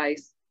chunk of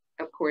ice,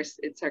 of course,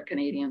 it's our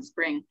Canadian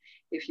Spring.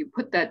 If you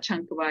put that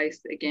chunk of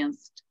ice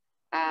against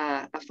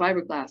a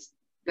fiberglass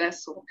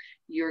vessel,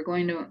 you're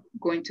going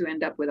to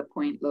end up with a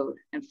point load,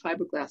 and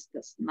fiberglass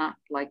does not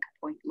like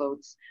point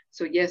loads.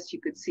 So yes, you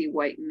could see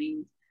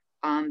whitening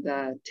on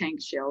the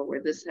tank shell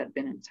where this had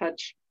been in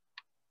touch.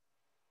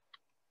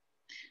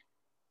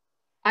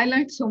 I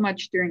learned so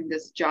much during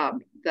this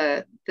job.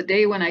 The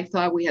day when I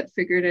thought we had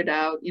figured it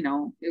out, you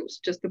know, it was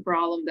just a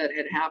problem that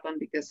had happened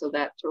because of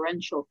that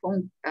torrential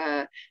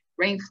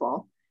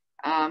rainfall.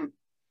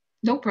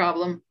 No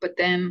problem. But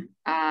then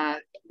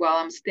while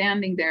I'm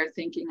standing there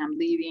thinking I'm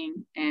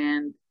leaving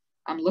and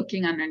I'm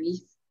looking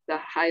underneath the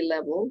high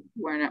level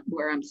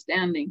where I'm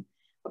standing,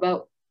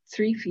 about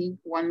 3 feet,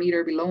 1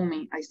 meter below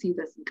me, I see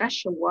this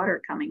gush of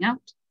water coming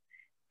out.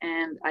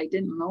 And I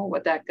didn't know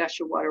what that gush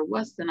of water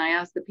was. And I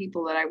asked the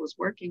people that I was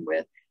working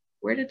with,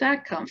 where did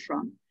that come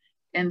from?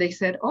 And they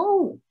said,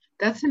 oh,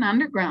 that's an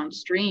underground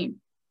stream.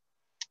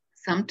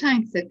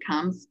 Sometimes it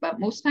comes, but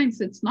most times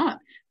it's not.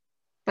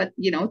 But,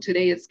 you know,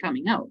 today it's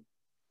coming out.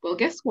 Well,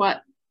 guess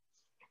what?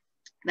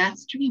 That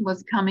stream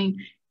was coming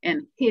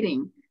and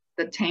hitting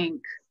the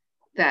tank,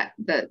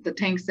 the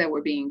tanks that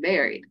were being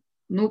buried.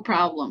 No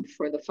problem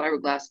for the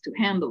fiberglass to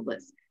handle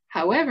this.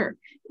 However,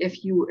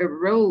 if you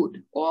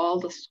erode all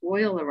the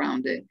soil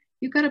around it,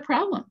 you've got a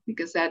problem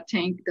because that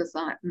tank does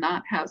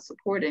not have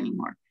support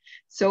anymore.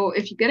 So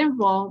if you get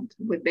involved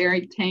with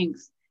buried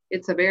tanks,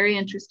 it's a very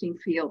interesting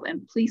field.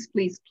 And please,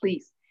 please,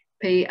 please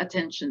pay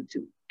attention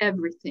to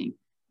everything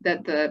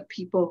that the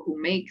people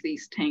who make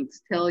these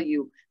tanks tell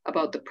you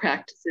about the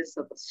practices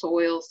of the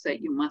soils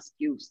that you must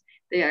use.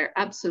 They are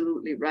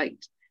absolutely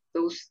right.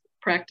 Those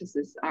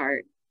practices are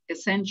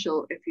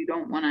essential if you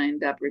don't want to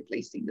end up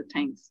replacing the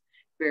tanks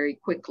very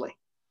quickly.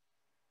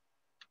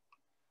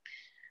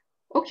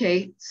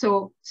 Okay,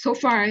 so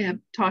far I have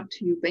talked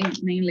to you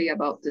mainly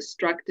about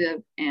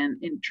destructive and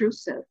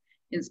intrusive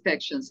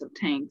inspections of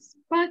tanks,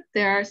 but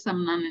there are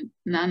some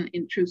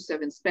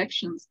non-intrusive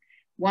inspections.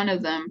 One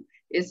of them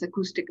is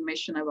acoustic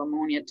emission of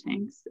ammonia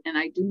tanks. And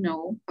I do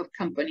know of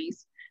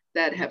companies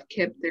that have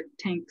kept their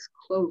tanks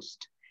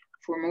closed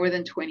for more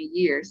than 20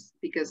 years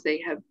because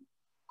they have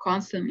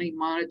constantly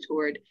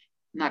monitored,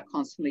 not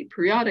constantly,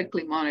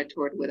 periodically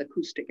monitored with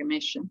acoustic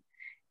emission.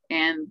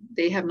 And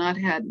they have not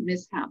had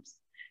mishaps.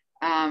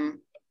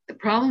 The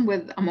problem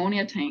with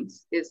ammonia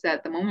tanks is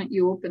that the moment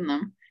you open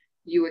them,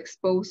 you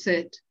expose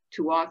it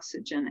to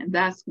oxygen, and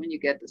that's when you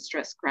get the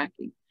stress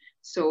cracking.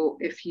 So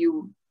if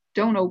you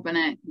don't open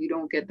it, you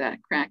don't get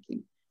that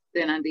cracking.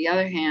 Then on the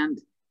other hand,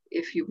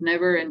 if you've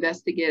never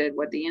investigated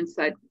what the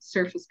inside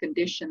surface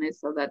condition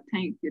is of that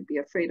tank, you'd be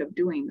afraid of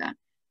doing that.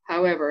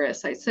 However,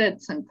 as I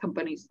said, some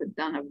companies have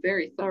done a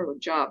very thorough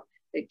job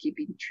at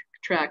keeping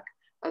track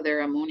of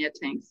their ammonia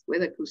tanks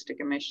with acoustic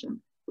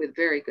emission with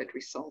very good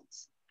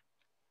results.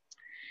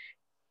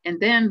 And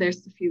then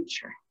there's the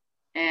future.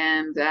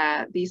 And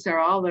these are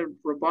all the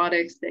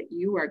robotics that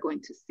you are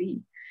going to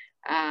see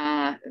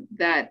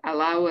that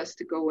allow us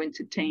to go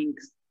into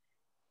tanks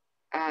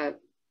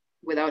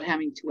without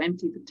having to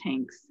empty the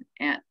tanks.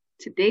 And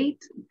to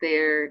date,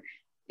 their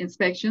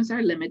inspections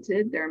are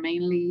limited. They're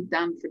mainly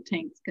done for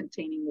tanks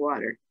containing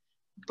water.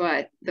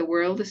 But the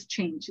world is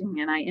changing,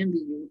 and I envy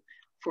you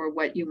for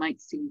what you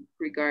might see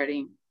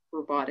regarding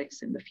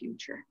robotics in the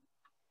future.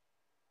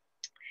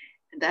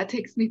 And that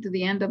takes me to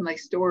the end of my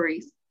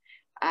stories.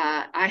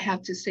 I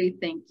have to say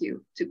thank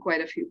you to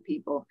quite a few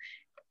people,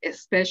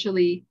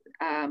 especially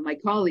my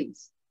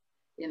colleagues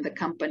in the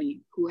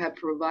company who have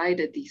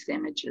provided these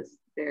images.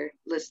 They're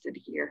listed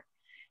here.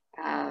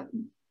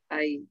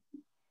 I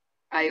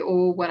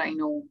owe what I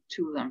know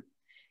to them.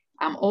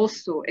 I'm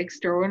also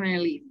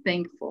extraordinarily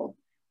thankful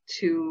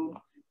to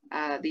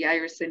the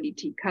Iris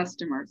NDT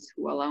customers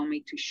who allow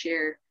me to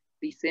share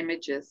these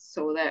images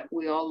so that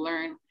we all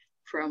learn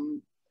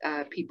from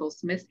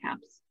people's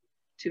mishaps.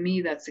 To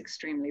me, that's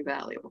extremely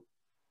valuable.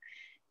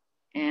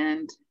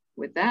 And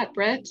with that,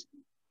 Brett,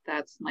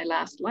 that's my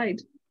last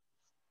slide.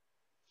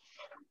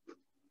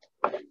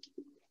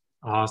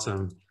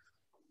 Awesome.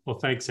 Well,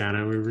 thanks,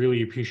 Anna. We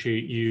really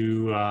appreciate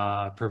you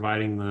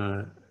providing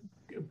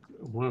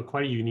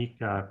quite a unique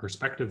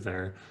perspective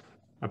there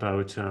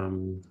about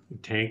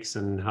tanks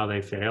and how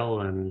they fail,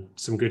 and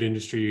some good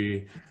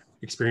industry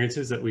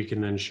experiences that we can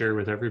then share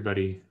with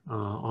everybody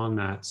on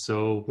that.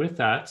 So with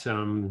that,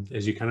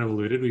 as you kind of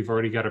alluded, we've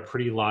already got a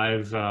pretty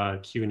live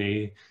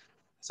Q&A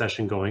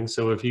session going.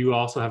 So if you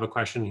also have a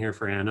question here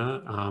for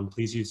Anna,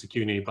 please use the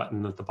Q&A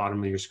button at the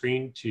bottom of your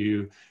screen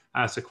to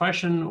ask a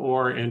question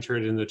or enter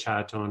it in the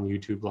chat on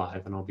YouTube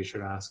Live, and I'll be sure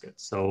to ask it.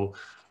 So,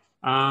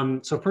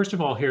 so first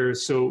of all here,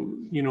 so,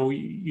 you know,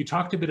 you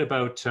talked a bit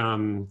about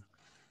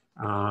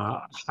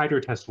hydro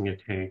testing a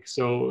tank.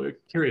 So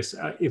curious,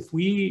 if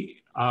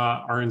we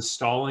are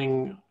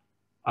installing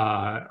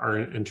our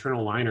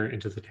internal liner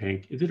into the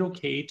tank, is it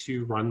okay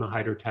to run the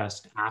hydro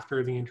test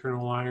after the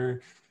internal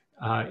liner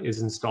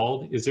is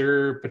installed? Is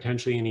there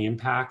potentially any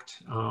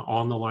impact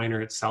on the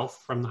liner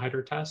itself from the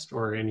hydro test,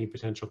 or any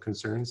potential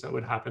concerns that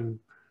would happen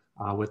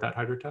with that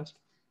hydro test?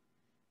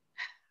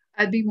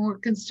 I'd be more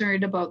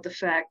concerned about the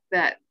fact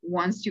that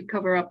once you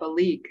cover up a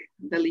leak,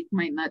 the leak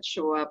might not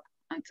show up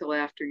until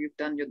after you've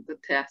done the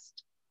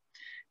test,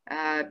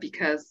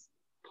 because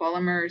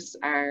polymers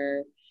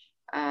are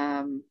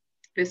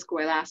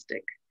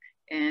viscoelastic,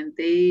 and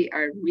they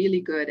are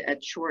really good at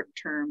a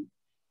short-term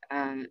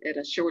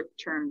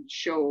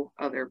show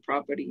of their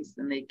properties,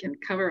 and they can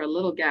cover a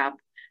little gap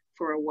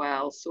for a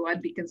while. So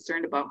I'd be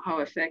concerned about how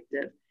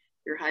effective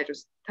your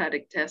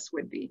hydrostatic test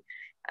would be.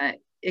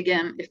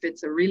 Again, if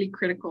it's a really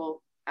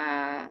critical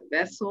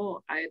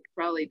vessel, I'd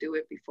probably do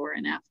it before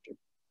and after.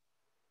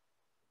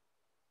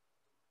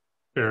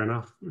 Fair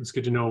enough. It's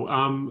good to know.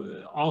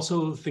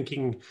 Also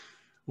thinking,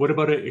 what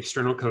about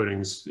external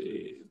coatings?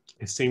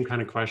 Same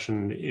kind of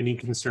question. Any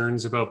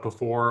concerns about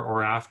before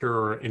or after,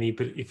 or any,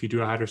 if you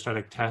do a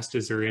hydrostatic test,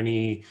 is there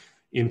any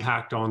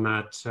impact on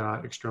that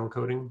external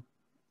coating?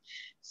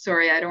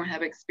 Sorry, I don't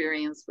have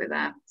experience with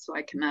that, so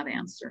I cannot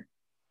answer.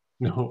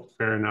 No,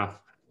 fair enough.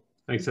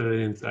 Thanks for that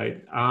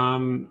insight.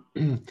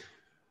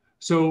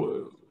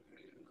 So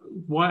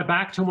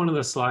back to one of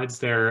the slides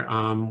there,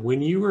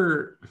 when you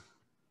were,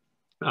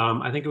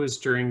 I think it was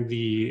during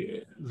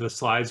the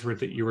slides where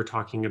that you were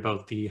talking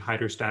about the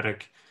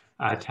hydrostatic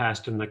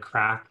test and the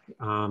crack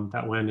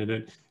that went in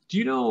it. Do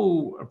you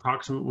know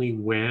approximately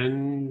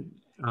when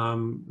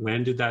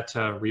did that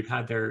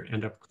repad there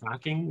end up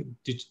cracking?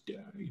 Did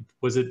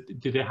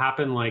it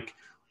happen like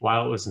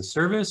while it was in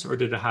service, or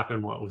did it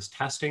happen while it was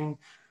testing?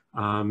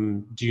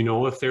 Do you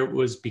know if there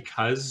was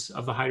because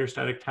of the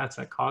hydrostatic test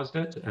that caused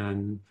it?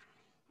 And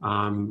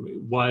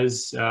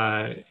was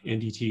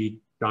NDT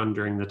done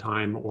during the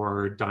time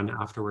or done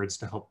afterwards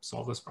to help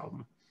solve this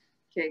problem?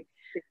 Okay.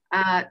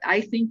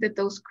 I think that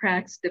those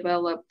cracks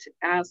developed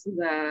as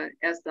the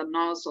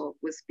nozzle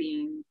was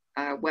being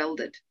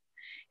welded.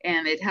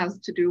 And it has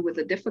to do with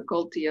the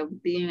difficulty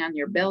of being on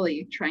your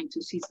belly, trying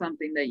to see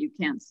something that you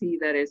can't see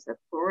that is at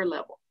floor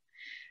level.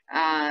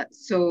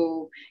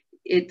 So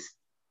it's,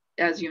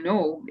 as you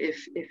know,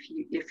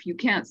 if you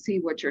can't see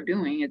what you're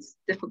doing, it's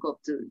difficult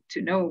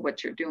to know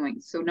what you're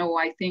doing. So no,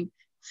 I think,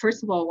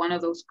 first of all, one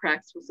of those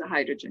cracks was a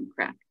hydrogen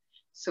crack.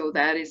 So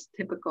that is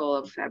typical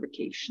of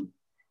fabrication.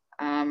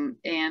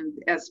 And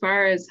as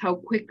far as how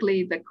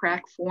quickly the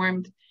crack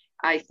formed,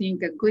 I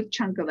think a good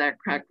chunk of that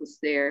crack was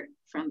there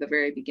from the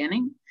very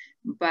beginning.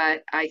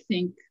 But I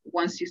think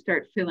once you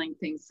start filling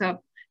things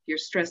up, your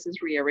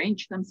stresses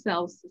rearrange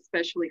themselves,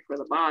 especially for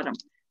the bottom.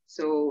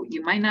 So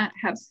you might not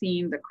have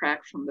seen the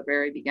crack from the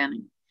very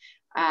beginning.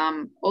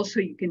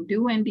 Also, you can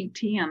do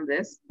NDT on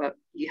this, but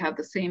you have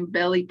the same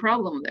belly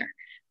problem there,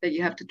 that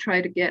you have to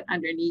try to get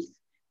underneath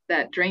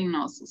that drain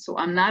nozzle. So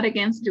I'm not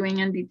against doing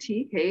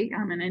NDT. Hey,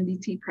 I'm an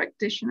NDT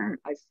practitioner.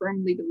 I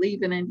firmly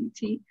believe in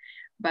NDT.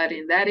 But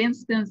in that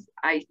instance,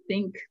 I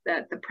think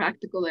that the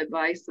practical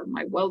advice of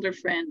my welder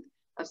friend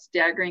of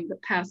staggering the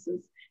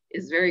passes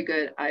is very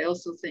good. I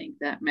also think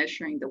that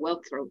measuring the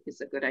weld throat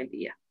is a good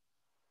idea.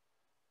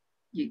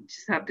 You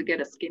just have to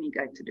get a skinny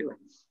guy to do it.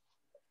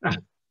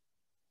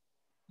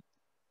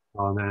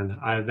 Oh man,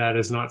 that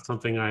is not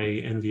something I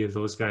envy of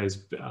those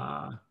guys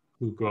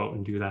who go out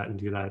and do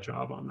that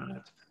job on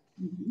that.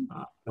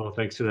 Mm-hmm. No,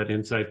 thanks for that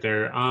insight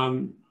there.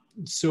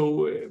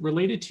 So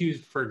related to,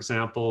 for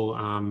example,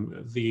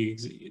 the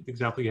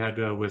example you had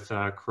with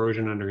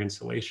corrosion under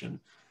insulation.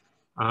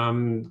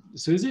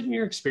 So is it in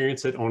your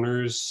experience that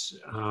owners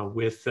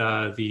with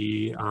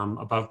the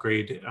above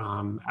grade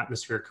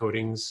atmospheric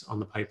coatings on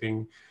the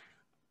piping,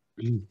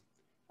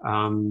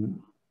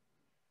 I'm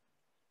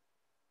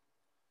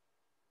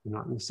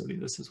not going to study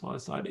this as well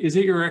as that. Is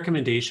it your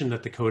recommendation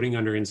that the coating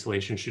under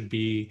insulation should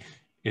be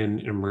an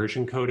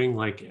immersion coating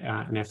like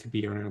an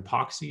FEB or an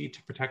epoxy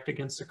to protect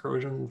against the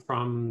corrosion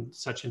from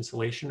such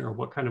insulation? Or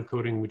what kind of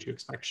coating would you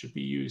expect should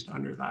be used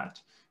under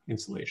that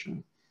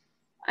insulation?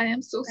 I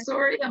am so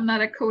sorry. I'm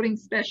not a coating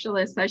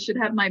specialist. I should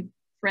have my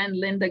friend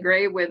Linda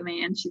Gray with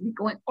me, and she'd be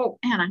going, oh,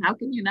 Anna, how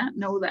can you not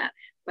know that?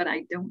 But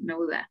I don't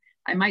know that.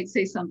 I might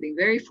say something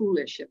very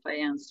foolish if I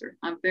answer.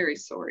 I'm very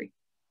sorry.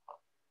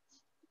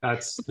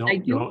 That's no,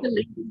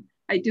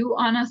 I do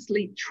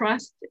honestly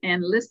trust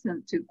and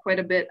listen to quite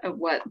a bit of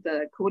what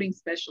the coating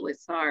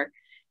specialists are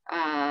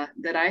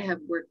that I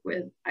have worked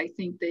with. I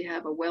think they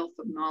have a wealth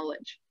of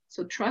knowledge.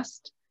 So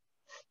trust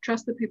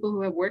the people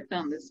who have worked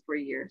on this for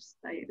years.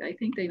 I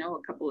think they know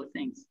a couple of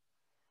things.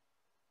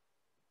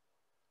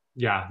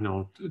 Yeah,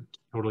 no,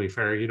 totally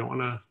fair. You don't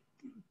want to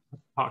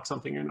talk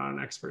something you're not an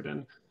expert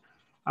in.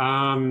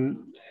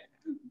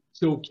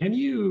 So can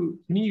you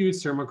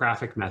use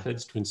thermographic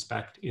methods to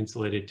inspect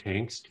insulated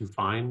tanks to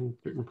find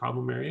certain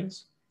problem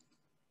areas?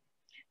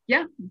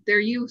 Yeah, they're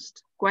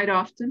used quite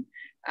often.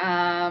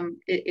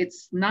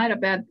 It's not a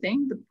bad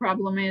thing. The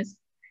problem is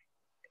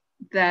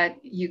that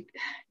you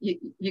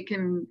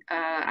can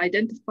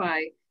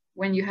identify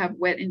when you have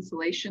wet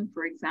insulation,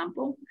 for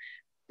example,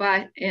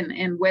 but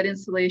and wet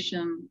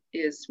insulation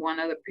is one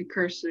of the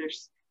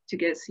precursors to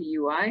get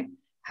CUI.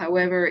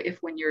 However, if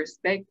when you're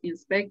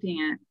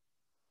inspecting it,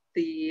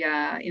 the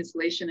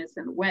insulation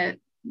isn't wet,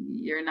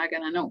 you're not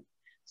gonna know.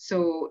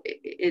 So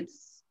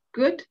it's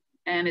good,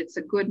 and it's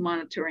a good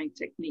monitoring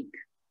technique,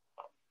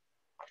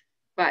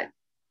 but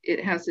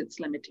it has its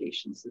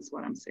limitations, is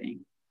what I'm saying.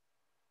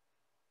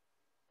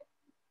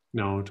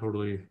 No,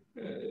 totally.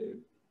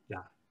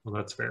 Yeah, well,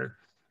 that's fair.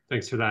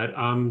 Thanks for that.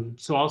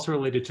 So also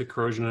related to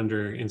corrosion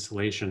under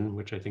insulation,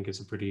 which I think is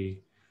a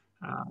pretty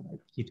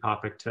key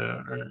topic to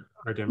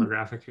our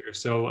demographic here.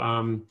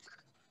 So,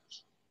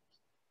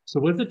 so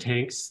with the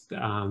tanks,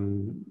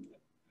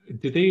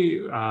 did they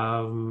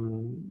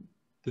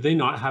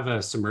not have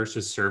a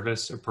submersive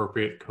service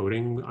appropriate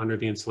coating under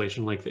the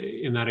insulation? Like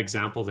in that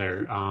example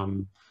there,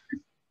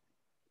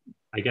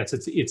 I guess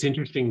it's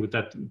interesting with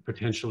that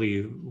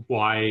potentially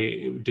why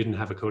it didn't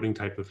have a coating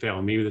type of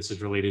fail. Maybe this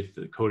is related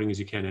to the coating as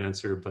you can't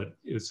answer, but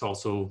it's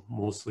also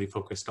mostly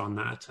focused on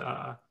that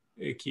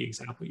key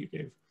example you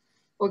gave.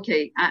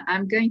 Okay,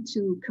 I'm going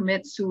to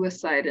commit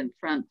suicide in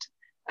front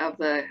of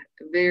the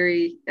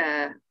very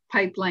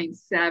pipeline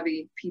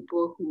savvy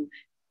people who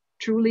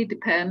truly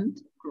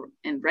depend,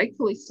 and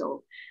rightfully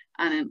so,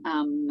 on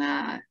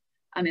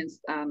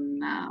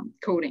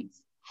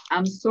coatings.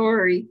 I'm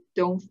sorry,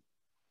 don't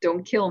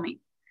kill me,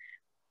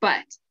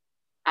 but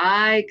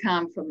I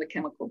come from the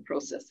chemical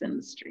process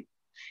industry.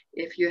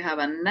 If you have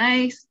a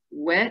nice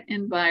wet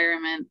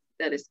environment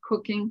that is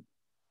cooking,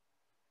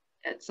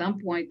 at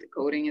some point the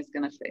coating is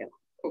going to fail.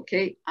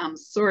 Okay, I'm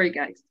sorry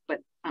guys, but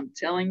I'm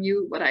telling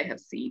you what I have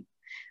seen.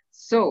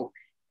 So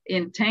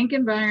in tank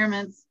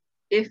environments,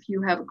 if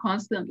you have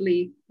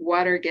constantly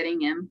water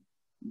getting in,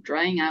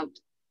 drying out,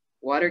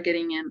 water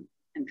getting in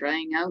and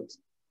drying out,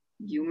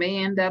 you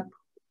may end up,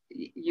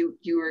 you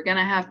are going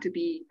to have to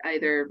be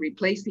either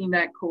replacing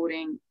that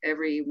coating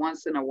every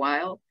once in a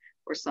while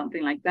or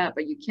something like that,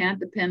 but you can't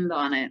depend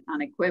on it,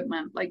 on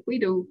equipment like we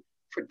do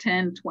for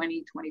 10,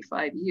 20,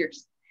 25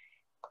 years.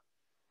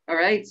 All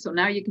right, so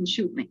now you can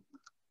shoot me.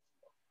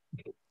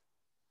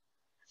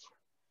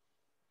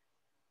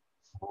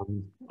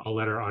 I'll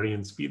let our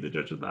audience be the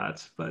judge of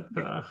that, but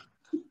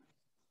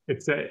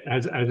it's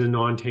as a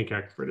non-tank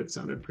expert, it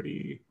sounded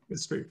pretty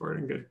straightforward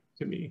and good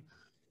to me.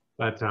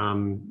 But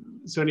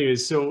so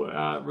anyways,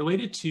 so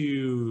related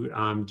to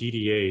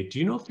DDA, do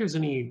you know if there's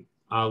any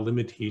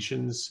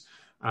limitations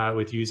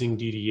with using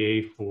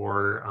DDA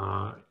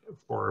for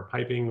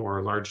piping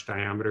or large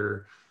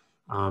diameter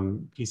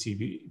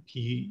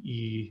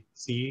PEC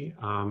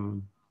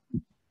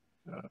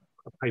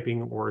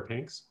piping or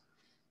tanks?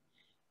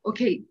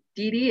 Okay,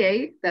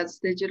 DDA, that's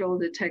digital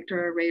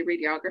detector array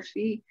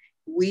radiography.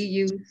 We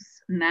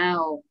use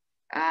now,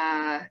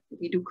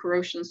 we do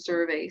corrosion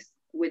surveys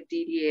with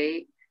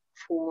DDA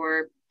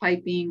for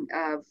piping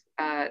of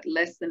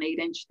less than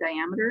 8-inch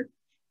diameter.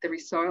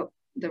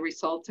 The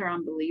results are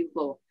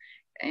unbelievable.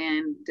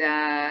 And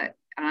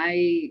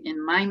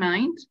in my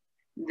mind,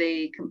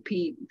 they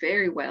compete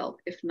very well.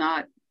 If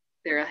not,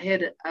 they're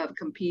ahead of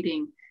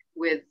competing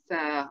with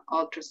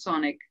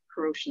ultrasonic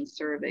corrosion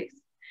surveys.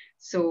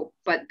 So,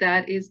 but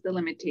that is the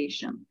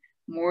limitation.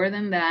 More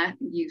than that,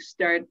 you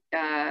start,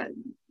 I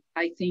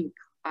think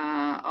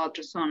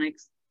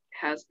ultrasonics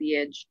has the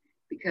edge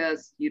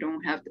because you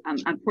don't have to,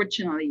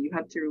 unfortunately, you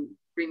have to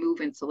remove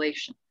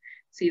insulation.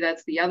 See,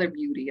 that's the other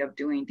beauty of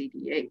doing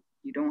DDA.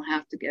 You don't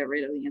have to get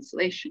rid of the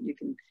insulation.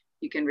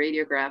 You can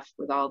radiograph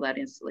with all that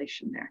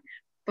insulation there.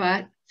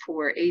 But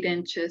for 8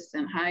 inches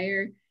and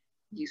higher,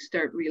 you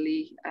start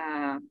really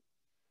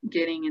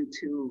getting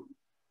into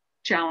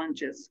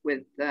challenges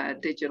with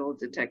digital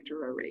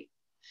detector array.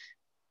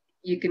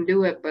 You can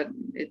do it, but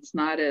it's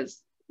not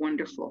as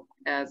wonderful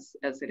as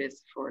it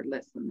is for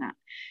less than that.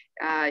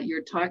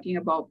 You're talking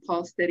about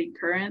pulse steady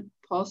current.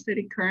 Pulse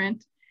steady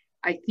current,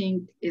 I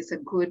think, is a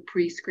good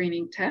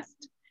pre-screening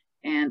test.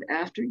 And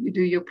after you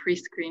do your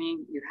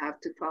pre-screening, you have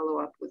to follow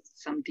up with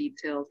some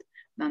detailed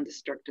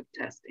non-destructive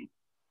testing.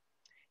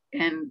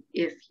 And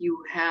if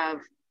you have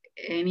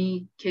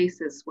any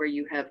cases where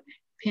you have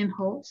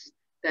pinholes,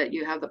 that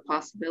you have the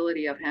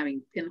possibility of having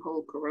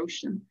pinhole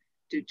corrosion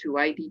due to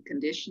ID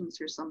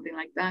conditions or something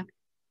like that,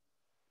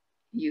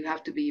 you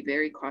have to be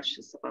very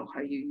cautious about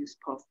how you use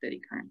pulse steady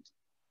current.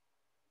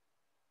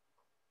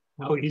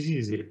 How easy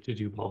is it to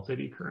do pulse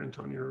steady current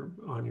on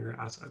your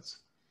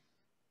assets?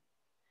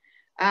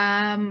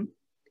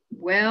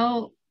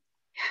 Well,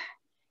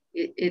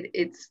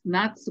 it's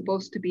not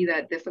supposed to be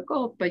that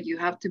difficult, but you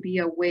have to be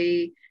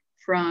away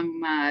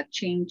from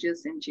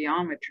changes in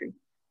geometry.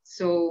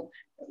 So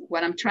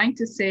what I'm trying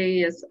to say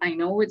is, I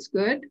know it's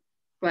good,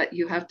 but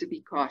you have to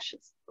be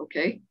cautious,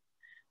 okay?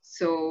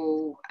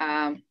 So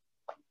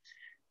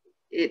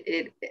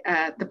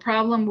The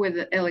problem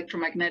with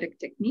electromagnetic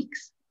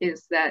techniques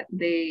is that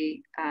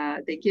they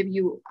give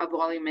you a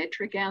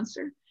volumetric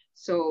answer.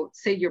 So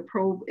say your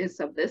probe is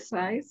of this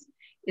size,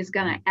 it's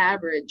going to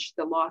average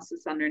the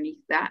losses underneath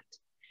that.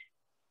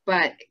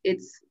 But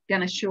it's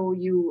going to show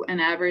you an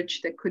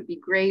average that could be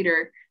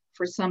greater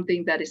for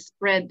something that is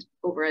spread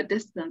over a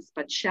distance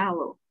but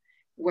shallow.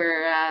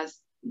 Whereas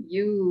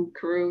you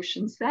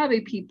corrosion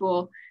savvy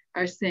people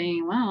are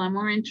saying, well, I'm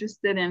more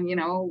interested in, you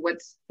know,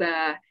 what's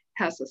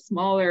has a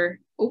smaller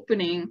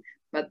opening,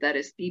 but that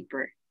is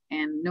deeper.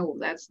 And no,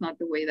 that's not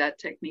the way that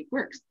technique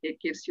works.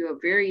 It gives you a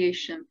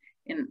variation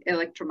in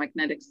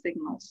electromagnetic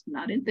signals,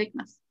 not in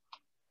thickness.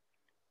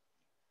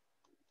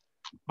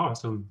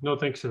 Awesome. No,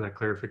 thanks for that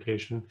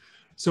clarification.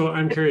 So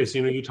I'm curious,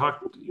 you know, you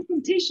talked... The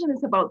presentation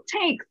is about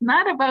tanks,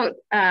 not about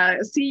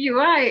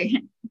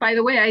CUI. By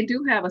the way, I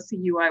do have a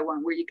CUI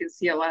one where you can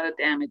see a lot of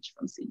damage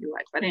from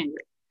CUI, but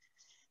anyway,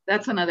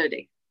 that's another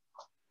day.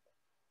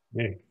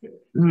 Okay.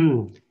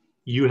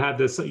 You had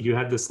this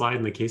slide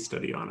in the case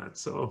study on it.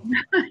 So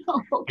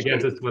okay. I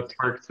guess that's what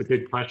sparks the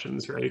good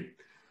questions, right?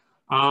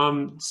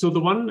 So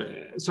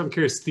I'm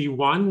curious, the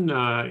one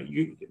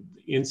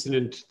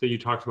incident that you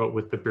talked about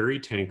with the bury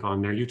tank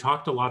on there, you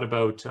talked a lot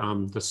about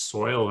the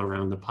soil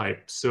around the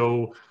pipe.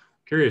 So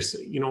curious,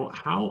 you know,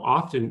 how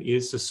often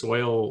is the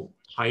soil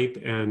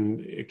type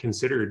and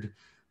considered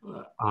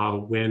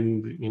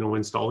when, you know,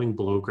 installing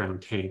below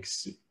ground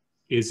tanks?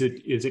 Is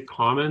it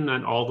common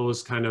that all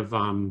those kind of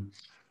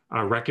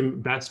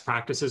best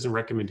practices and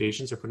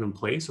recommendations are put in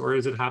place, or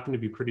does it happen to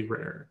be pretty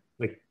rare?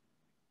 Like,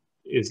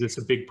 is this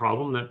a big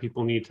problem that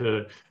people need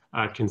to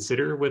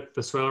consider with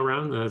the soil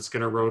around that's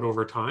going to erode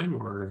over time,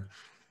 or?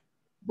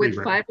 With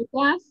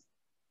fiberglass?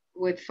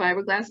 With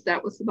fiberglass,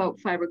 that was about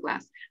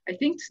fiberglass. I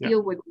think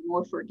steel would be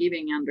more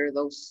forgiving under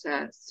those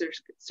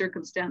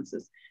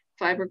circumstances.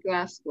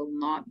 Fiberglass will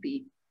not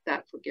be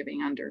that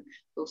forgiving under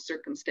those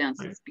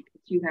circumstances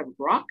because you have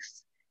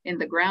rocks in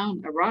the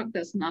ground. A rock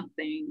does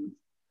nothing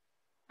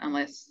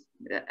unless,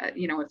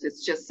 you know, if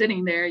it's just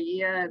sitting there,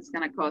 yeah, it's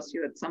going to cost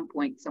you at some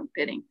point some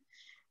pitting.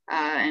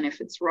 And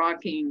if it's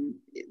rocking,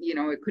 you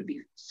know, it could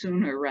be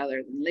sooner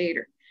rather than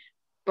later.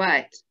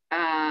 But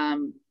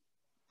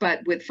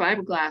with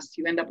fiberglass,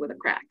 you end up with a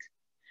crack.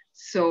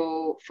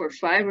 So for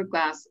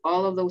fiberglass,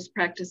 all of those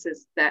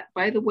practices that,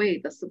 by the way,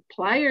 the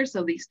suppliers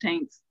of these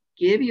tanks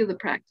give you the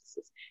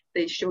practices.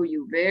 They show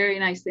you very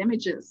nice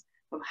images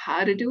of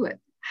how to do it,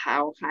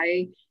 how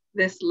high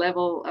this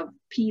level of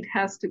peat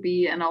has to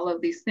be, and all of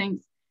these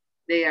things.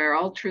 They are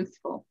all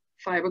truthful.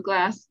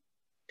 Fiberglass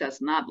does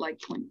not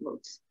like point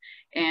loads.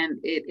 And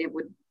it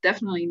would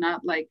definitely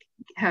not like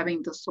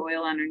having the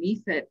soil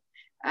underneath it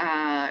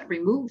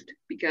removed,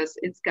 because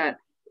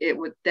it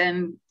would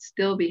then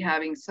still be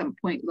having some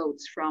point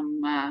loads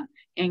from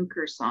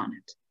anchors on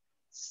it,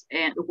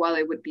 and while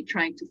it would be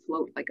trying to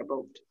float like a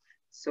boat.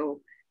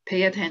 So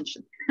pay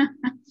attention.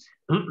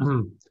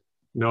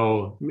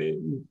 No,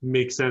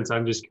 makes sense.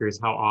 I'm just curious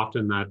how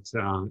often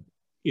that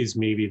is,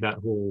 maybe that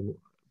whole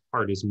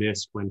part is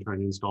missed when trying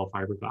to install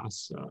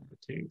fiberglass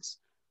tanks.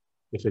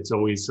 If it's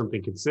always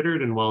something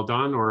considered and well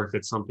done, or if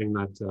it's something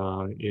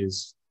that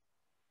is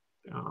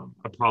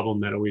a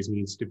problem that always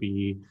needs to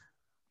be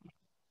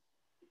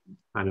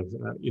kind of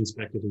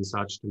inspected and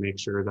such to make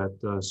sure that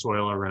the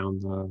soil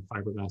around the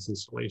fiberglass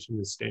installation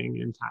is staying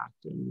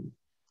intact and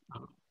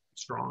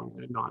strong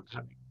and not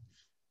having,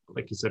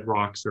 like you said,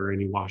 rocks or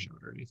any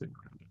washout or anything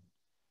around it.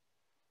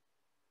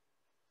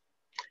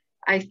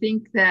 I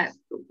think that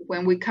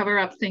when we cover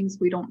up things,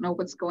 we don't know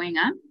what's going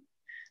on.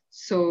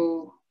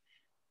 So,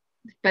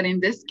 but in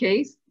this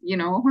case, you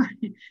know,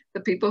 the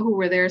people who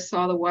were there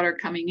saw the water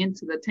coming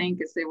into the tank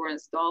as they were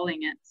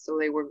installing it. So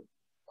they were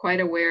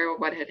quite aware of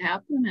what had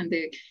happened. And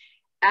they,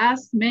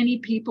 as many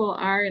people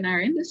are in our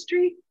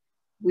industry,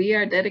 we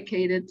are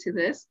dedicated to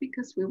this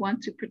because we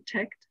want to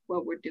protect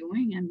what we're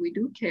doing, and we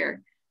do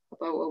care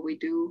about what we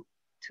do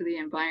to the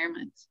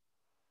environment,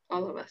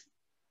 all of us.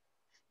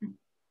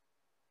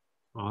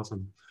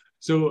 Awesome.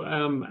 So,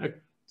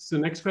 so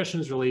the next question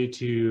is related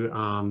to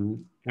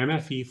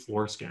MFE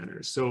floor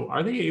scanners. So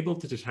are they able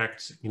to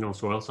detect, you know,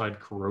 soil side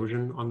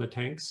corrosion on the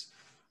tanks,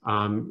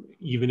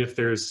 even if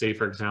there's, say,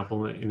 for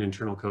example, an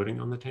internal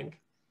coating on the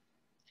tank?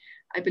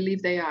 I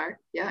believe they are,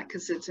 yeah,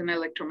 because it's an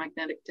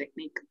electromagnetic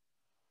technique.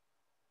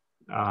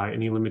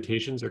 Any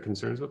limitations or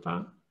concerns with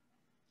that?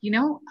 You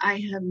know, I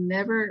have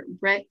never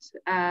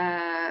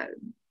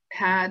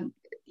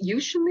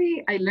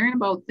usually I learn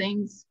about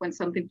things when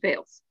something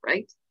fails,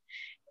 right?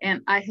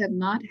 And I have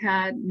not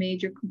had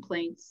major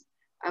complaints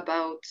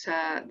about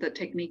the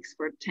techniques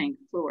for tank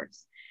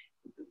floors.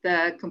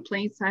 The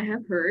complaints I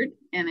have heard,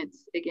 and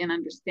it's again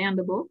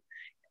understandable,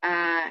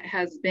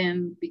 has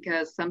been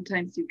because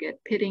sometimes you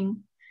get pitting,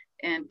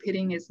 and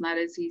pitting is not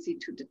as easy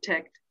to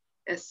detect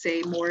as,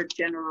 say, more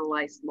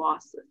generalized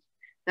losses.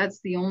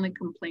 That's the only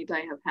complaint I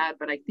have had,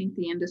 but I think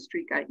the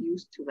industry got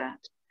used to that.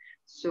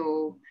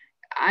 So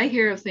I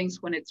hear of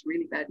things when it's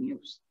really bad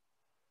news.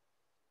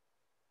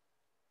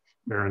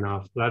 Fair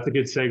enough. That's a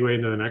good segue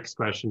into the next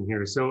question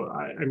here. So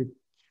I'm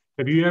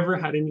Have you ever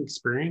had any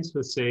experience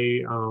with,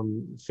 say,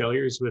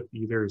 failures with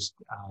either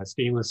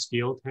stainless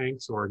steel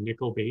tanks or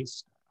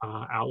nickel-based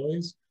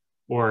alloys,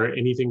 or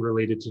anything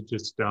related to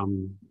just,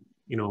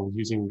 you know,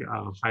 using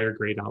higher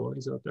grade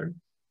alloys out there?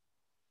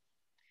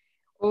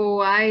 Oh,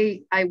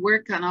 I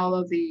work on all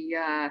of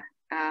the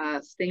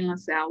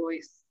stainless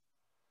alloys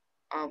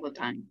all the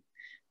time.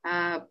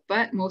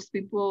 But most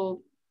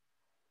people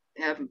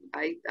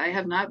I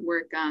have not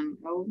worked on,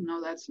 oh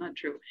no, that's not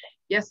true.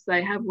 Yes, I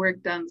have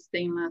worked on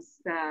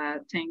stainless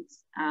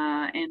tanks,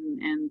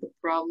 and the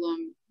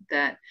problem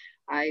that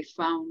I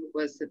found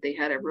was that they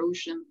had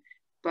erosion,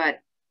 but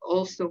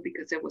also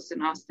because it was an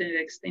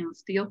austenitic stainless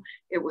steel,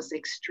 it was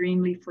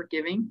extremely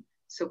forgiving.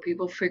 So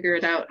people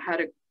figured out how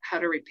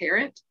to repair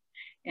it.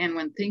 And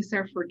when things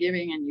are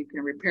forgiving and you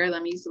can repair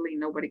them easily,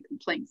 nobody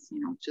complains.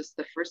 You know, just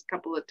the first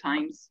couple of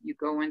times you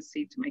go and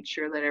see to make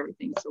sure that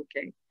everything's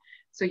okay.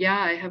 So yeah,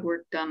 I have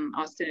worked on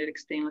austenitic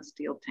stainless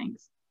steel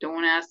tanks.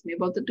 Don't ask me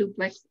about the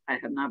duplex. I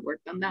have not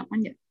worked on that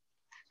one yet.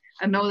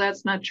 And no,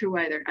 that's not true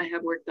either. I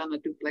have worked on the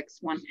duplex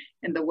one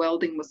and the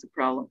welding was a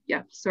problem.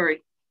 Yeah,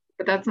 sorry,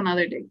 but that's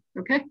another day,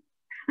 okay?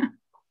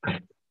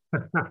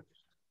 So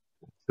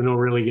no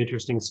really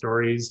interesting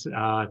stories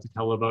to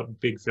tell about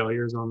big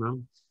failures on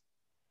them?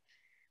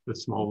 The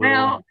small little...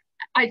 Well,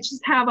 I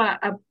just have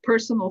a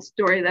personal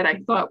story that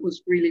I thought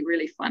was really,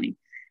 really funny.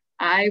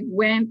 I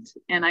went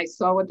and I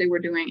saw what they were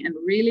doing. And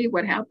really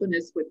what happened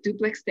is with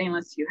duplex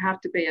stainless, you have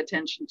to pay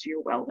attention to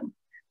your welding,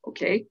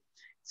 okay?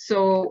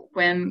 So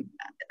when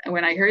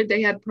I heard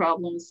they had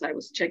problems, I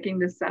was checking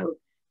this out.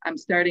 I'm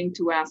starting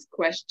to ask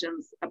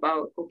questions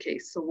about, okay,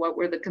 so what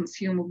were the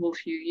consumables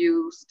you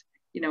used?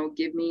 You know,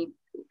 give me,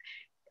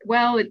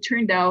 well, it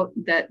turned out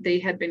that they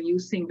had been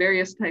using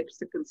various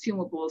types of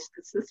consumables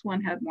because this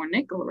one had more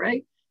nickel,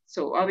 right?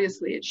 So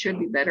obviously it should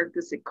be better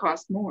because it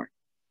cost more.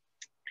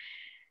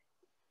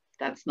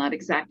 That's not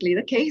exactly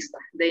the case.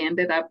 They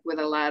ended up with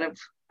a lot of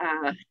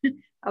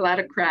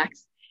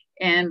cracks.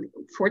 And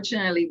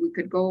fortunately, we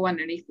could go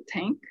underneath the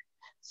tank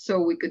so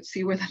we could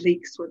see where the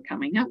leaks were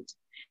coming out.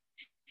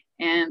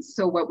 And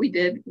so what we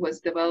did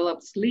was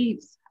develop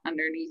sleeves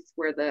underneath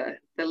where the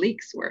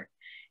leaks were.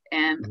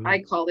 And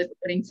I called it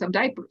putting some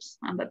diapers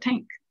on the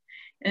tank.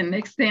 And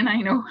next thing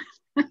I know,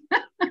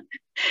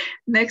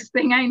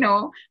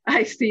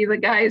 I see the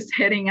guys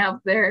heading out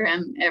there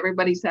and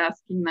everybody's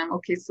asking them,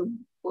 okay, so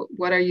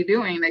what are you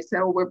doing? They said,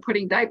 oh, we're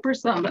putting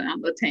diapers on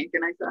the tank.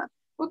 And I thought,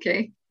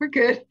 okay, we're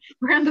good.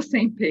 We're on the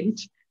same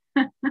page.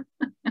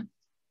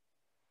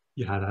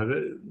 Yeah,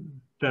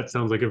 that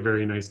sounds like a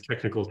very nice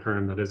technical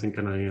term that isn't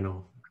gonna, you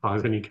know,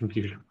 cause any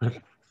confusion.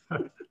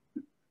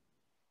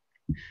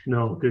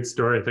 No, good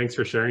story. Thanks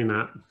for sharing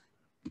that.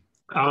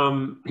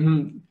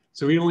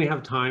 So we only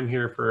have time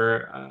here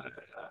for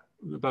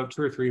about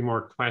 2 or 3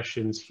 more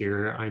questions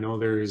here. I know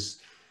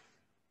there's,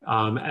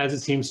 as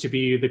it seems to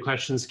be, the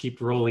questions keep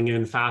rolling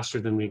in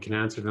faster than we can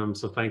answer them.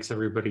 So thanks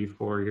everybody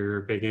for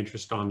your big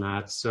interest on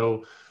that.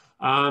 So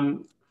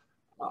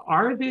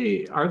are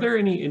there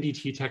any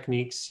NDT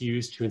techniques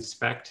used to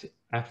inspect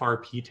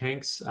FRP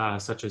tanks,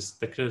 such as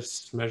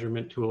thickness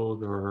measurement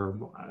tools,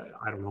 or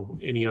I don't know,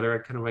 any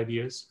other kind of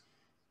ideas?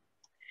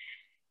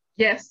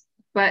 Yes,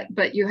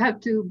 but you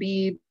have to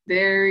be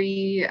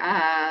very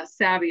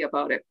savvy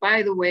about it.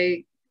 By the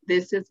way,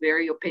 this is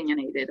very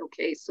opinionated,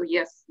 okay? So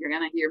yes, you're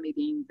gonna hear me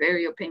being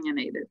very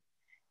opinionated.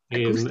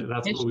 Hey,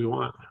 that's what we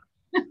want.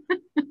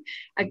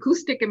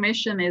 Acoustic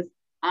emission is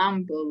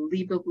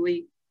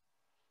unbelievably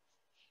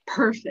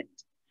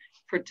perfect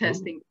for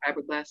testing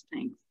fiberglass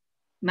tanks.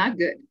 Not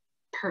good,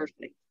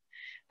 perfect.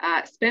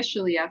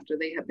 Especially after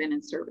they have been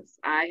in service.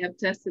 I have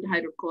tested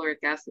hydrochloric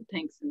acid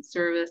tanks in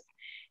service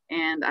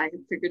and I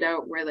have figured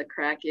out where the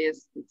crack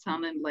is. It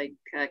sounded like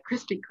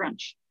crispy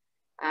crunch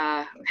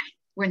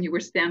when you were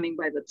standing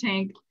by the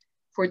tank.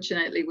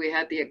 Fortunately, we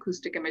had the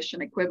acoustic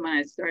emission equipment.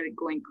 I started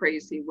going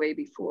crazy way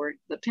before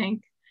the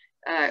tank,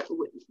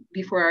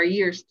 before our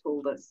ears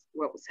told us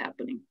what was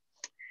happening.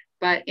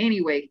 But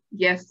anyway,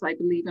 yes, I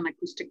believe in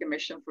acoustic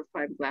emission for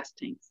fiberglass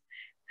tanks.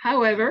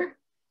 However,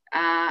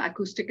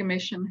 acoustic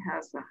emission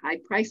has a high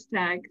price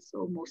tag,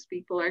 so most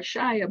people are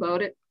shy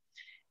about it.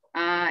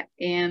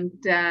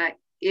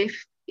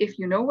 If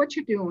you know what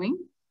you're doing,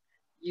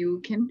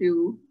 you can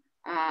do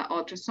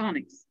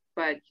ultrasonics,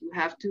 but you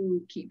have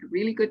to keep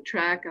really good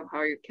track of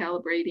how you're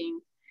calibrating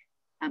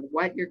and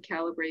what you're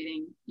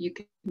calibrating. You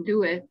can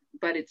do it,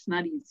 but it's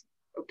not easy,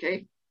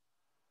 okay?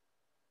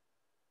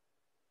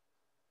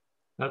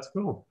 That's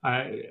cool.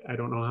 I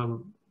don't know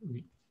how,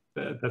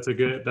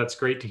 that's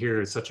great to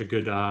hear. It's such a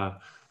good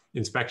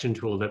inspection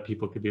tool that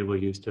people could be able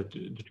to use to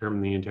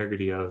determine the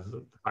integrity of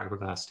the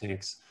fiberglass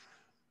tanks.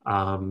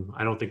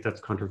 I don't think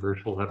that's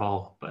controversial at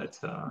all, but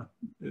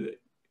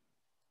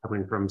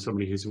coming from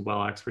somebody who's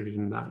well experted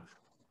in that.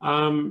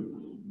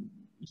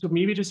 So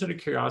maybe just out of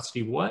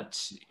curiosity, what,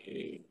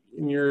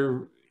 in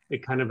your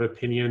kind of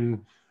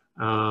opinion,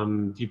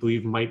 do you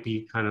believe might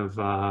be kind of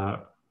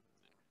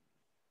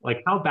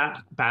like how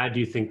bad do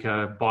you think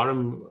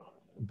bottom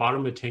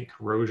of tank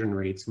corrosion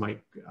rates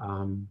might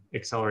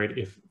accelerate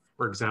if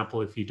for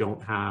example, if you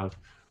don't have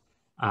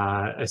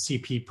a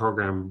CP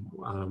program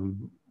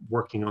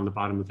working on the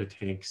bottom of the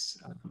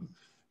tanks.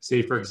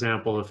 Say, for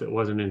example, if it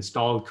wasn't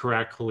installed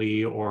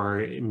correctly, or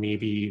it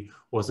maybe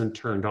wasn't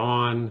turned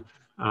on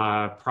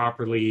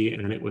properly,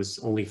 and it was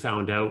only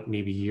found out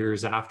maybe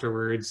years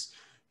afterwards,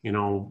 you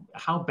know,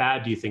 how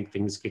bad do you think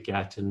things could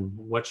get, and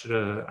what should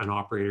an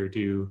operator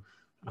do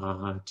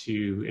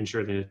to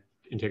ensure the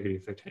integrity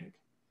of the tank?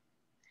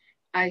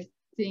 I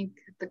think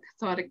the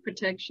cathodic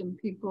protection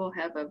people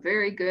have a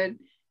very good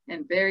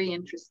and very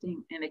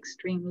interesting and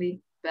extremely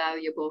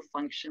valuable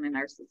function in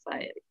our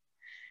society.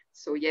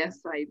 So yes,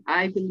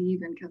 I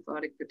believe in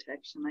cathodic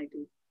protection, I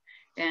do.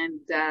 And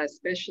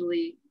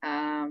especially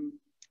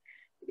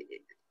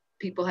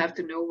people have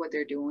to know what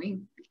they're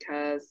doing,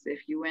 because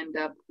if you end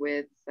up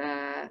with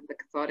the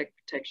cathodic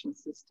protection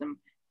system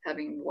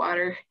having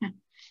water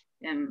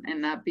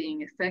and not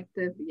being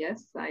effective,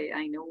 yes,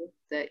 I know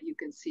that you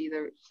can see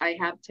I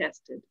have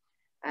tested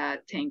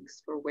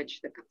tanks for which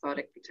the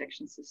cathodic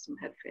protection system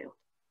had failed.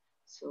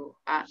 So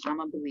I'm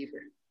a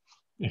believer.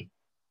 Yeah.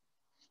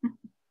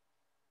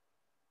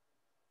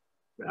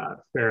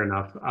 Fair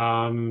enough.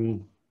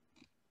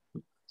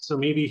 So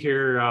maybe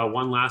here,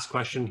 one last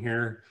question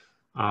here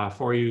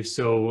for you.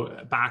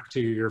 So back to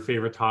your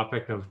favorite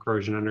topic of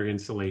corrosion under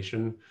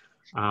insulation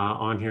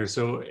on here.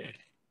 So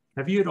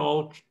have you at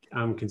all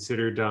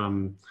considered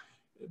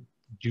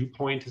dew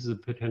point as a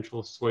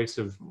potential source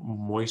of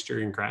moisture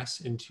ingress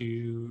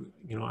into,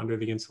 you know, under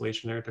the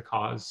insulation there to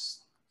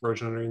cause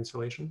corrosion under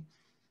insulation?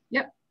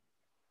 Yep.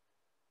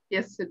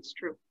 Yes, it's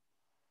true.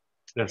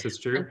 Yes, it's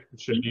true. It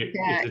should be.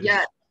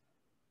 Yeah.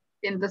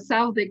 In the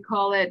South, they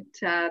call it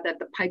that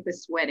the pipe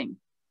is sweating,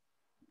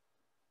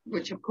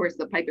 which of course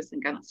the pipe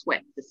isn't gonna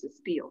sweat. This is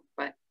steel,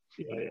 but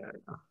yeah.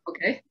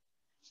 Okay.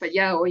 But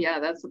yeah, oh yeah,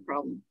 that's a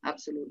problem.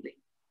 Absolutely.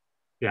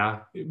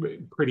 Yeah,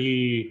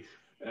 pretty,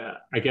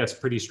 I guess,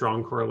 pretty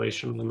strong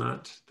correlation on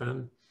that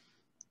then.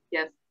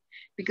 Yes,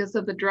 because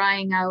of the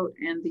drying out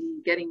and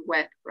the getting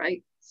wet,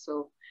 right?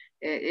 So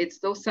it's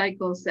those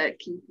cycles that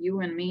keep you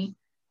and me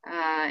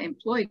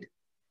employed,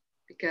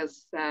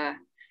 because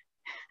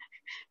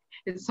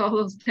it's all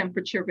those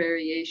temperature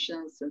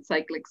variations and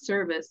cyclic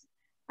service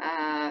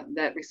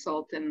that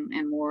result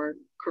in more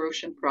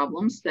corrosion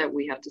problems that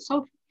we have to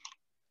solve.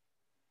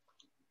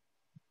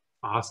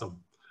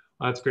 Awesome.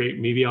 Well, that's great.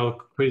 Maybe I'll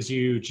quiz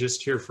you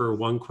just here for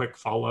one quick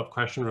follow-up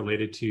question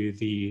related to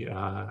the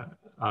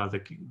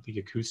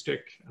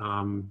acoustic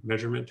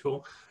measurement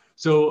tool.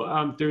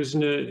 So there's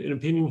an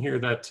opinion here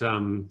that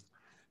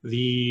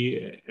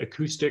the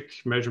acoustic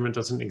measurement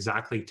doesn't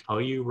exactly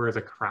tell you where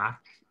the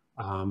crack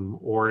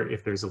or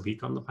if there's a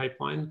leak on the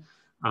pipeline.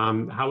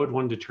 How would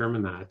one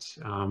determine that?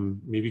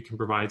 Maybe you can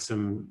provide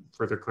some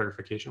further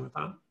clarification with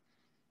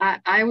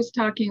that. I was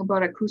talking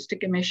about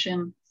acoustic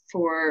emission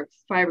for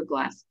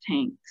fiberglass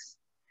tanks.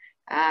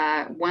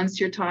 Once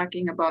you're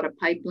talking about a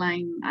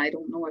pipeline, I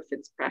don't know if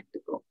it's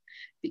practical,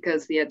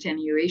 because the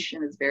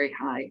attenuation is very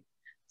high.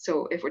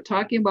 So if we're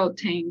talking about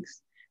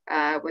tanks,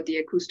 what the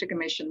acoustic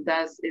emission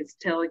does is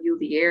tell you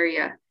the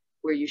area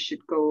where you should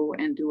go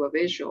and do a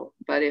visual.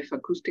 But if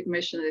acoustic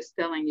emission is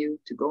telling you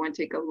to go and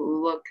take a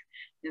look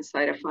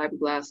inside a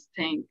fiberglass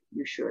tank,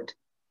 you should.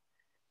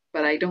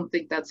 But I don't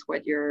think that's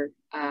what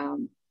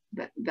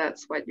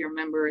that's what your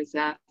member is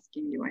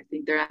asking you. I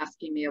think they're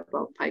asking me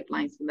about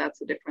pipelines, and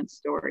that's a different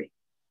story.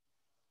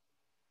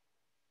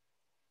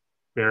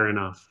 Fair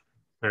enough.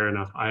 Fair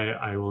enough.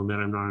 I will admit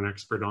I'm not an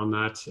expert on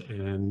that,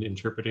 and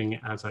interpreting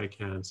as I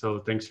can. So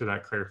thanks for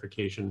that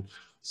clarification.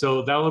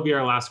 So that will be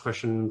our last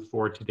question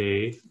for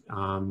today.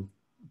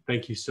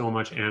 Thank you so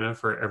much, Anna,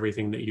 for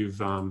everything that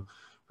you've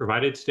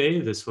provided today.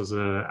 This was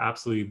an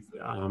absolutely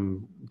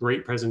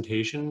great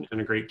presentation and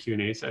a great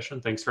Q&A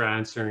session. Thanks for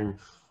answering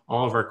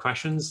all of our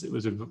questions. It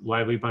was a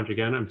lively bunch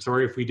again. I'm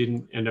sorry if we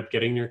didn't end up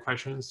getting your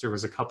questions. There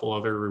was a couple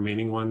other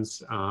remaining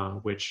ones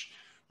which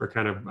were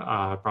kind of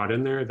brought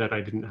in there that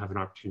I didn't have an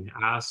opportunity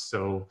to ask.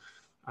 So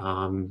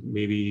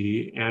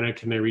maybe Anna,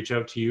 can they reach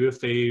out to you if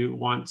they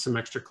want some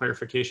extra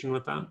clarification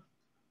with that?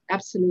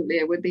 Absolutely,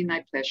 it would be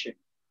my pleasure.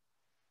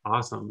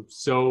 Awesome.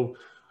 So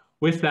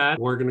with that,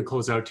 we're going to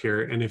close out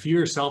here. And if you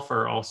yourself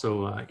are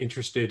also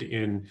interested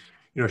in,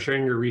 you know,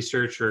 sharing your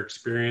research or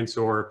experience,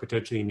 or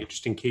potentially an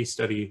interesting case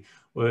study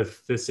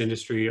with this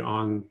industry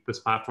on this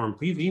platform,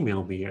 please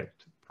email me at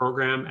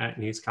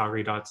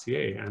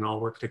program@nacecalgary.ca, and I'll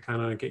work to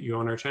kind of get you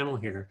on our channel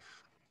here.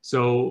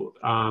 So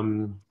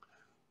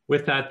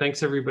with that,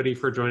 thanks everybody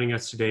for joining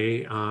us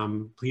today.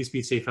 Please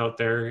be safe out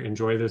there.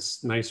 Enjoy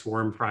this nice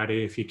warm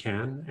Friday if you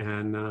can,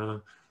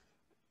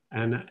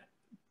 and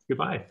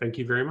goodbye. Thank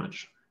you very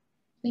much.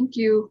 Thank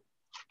you.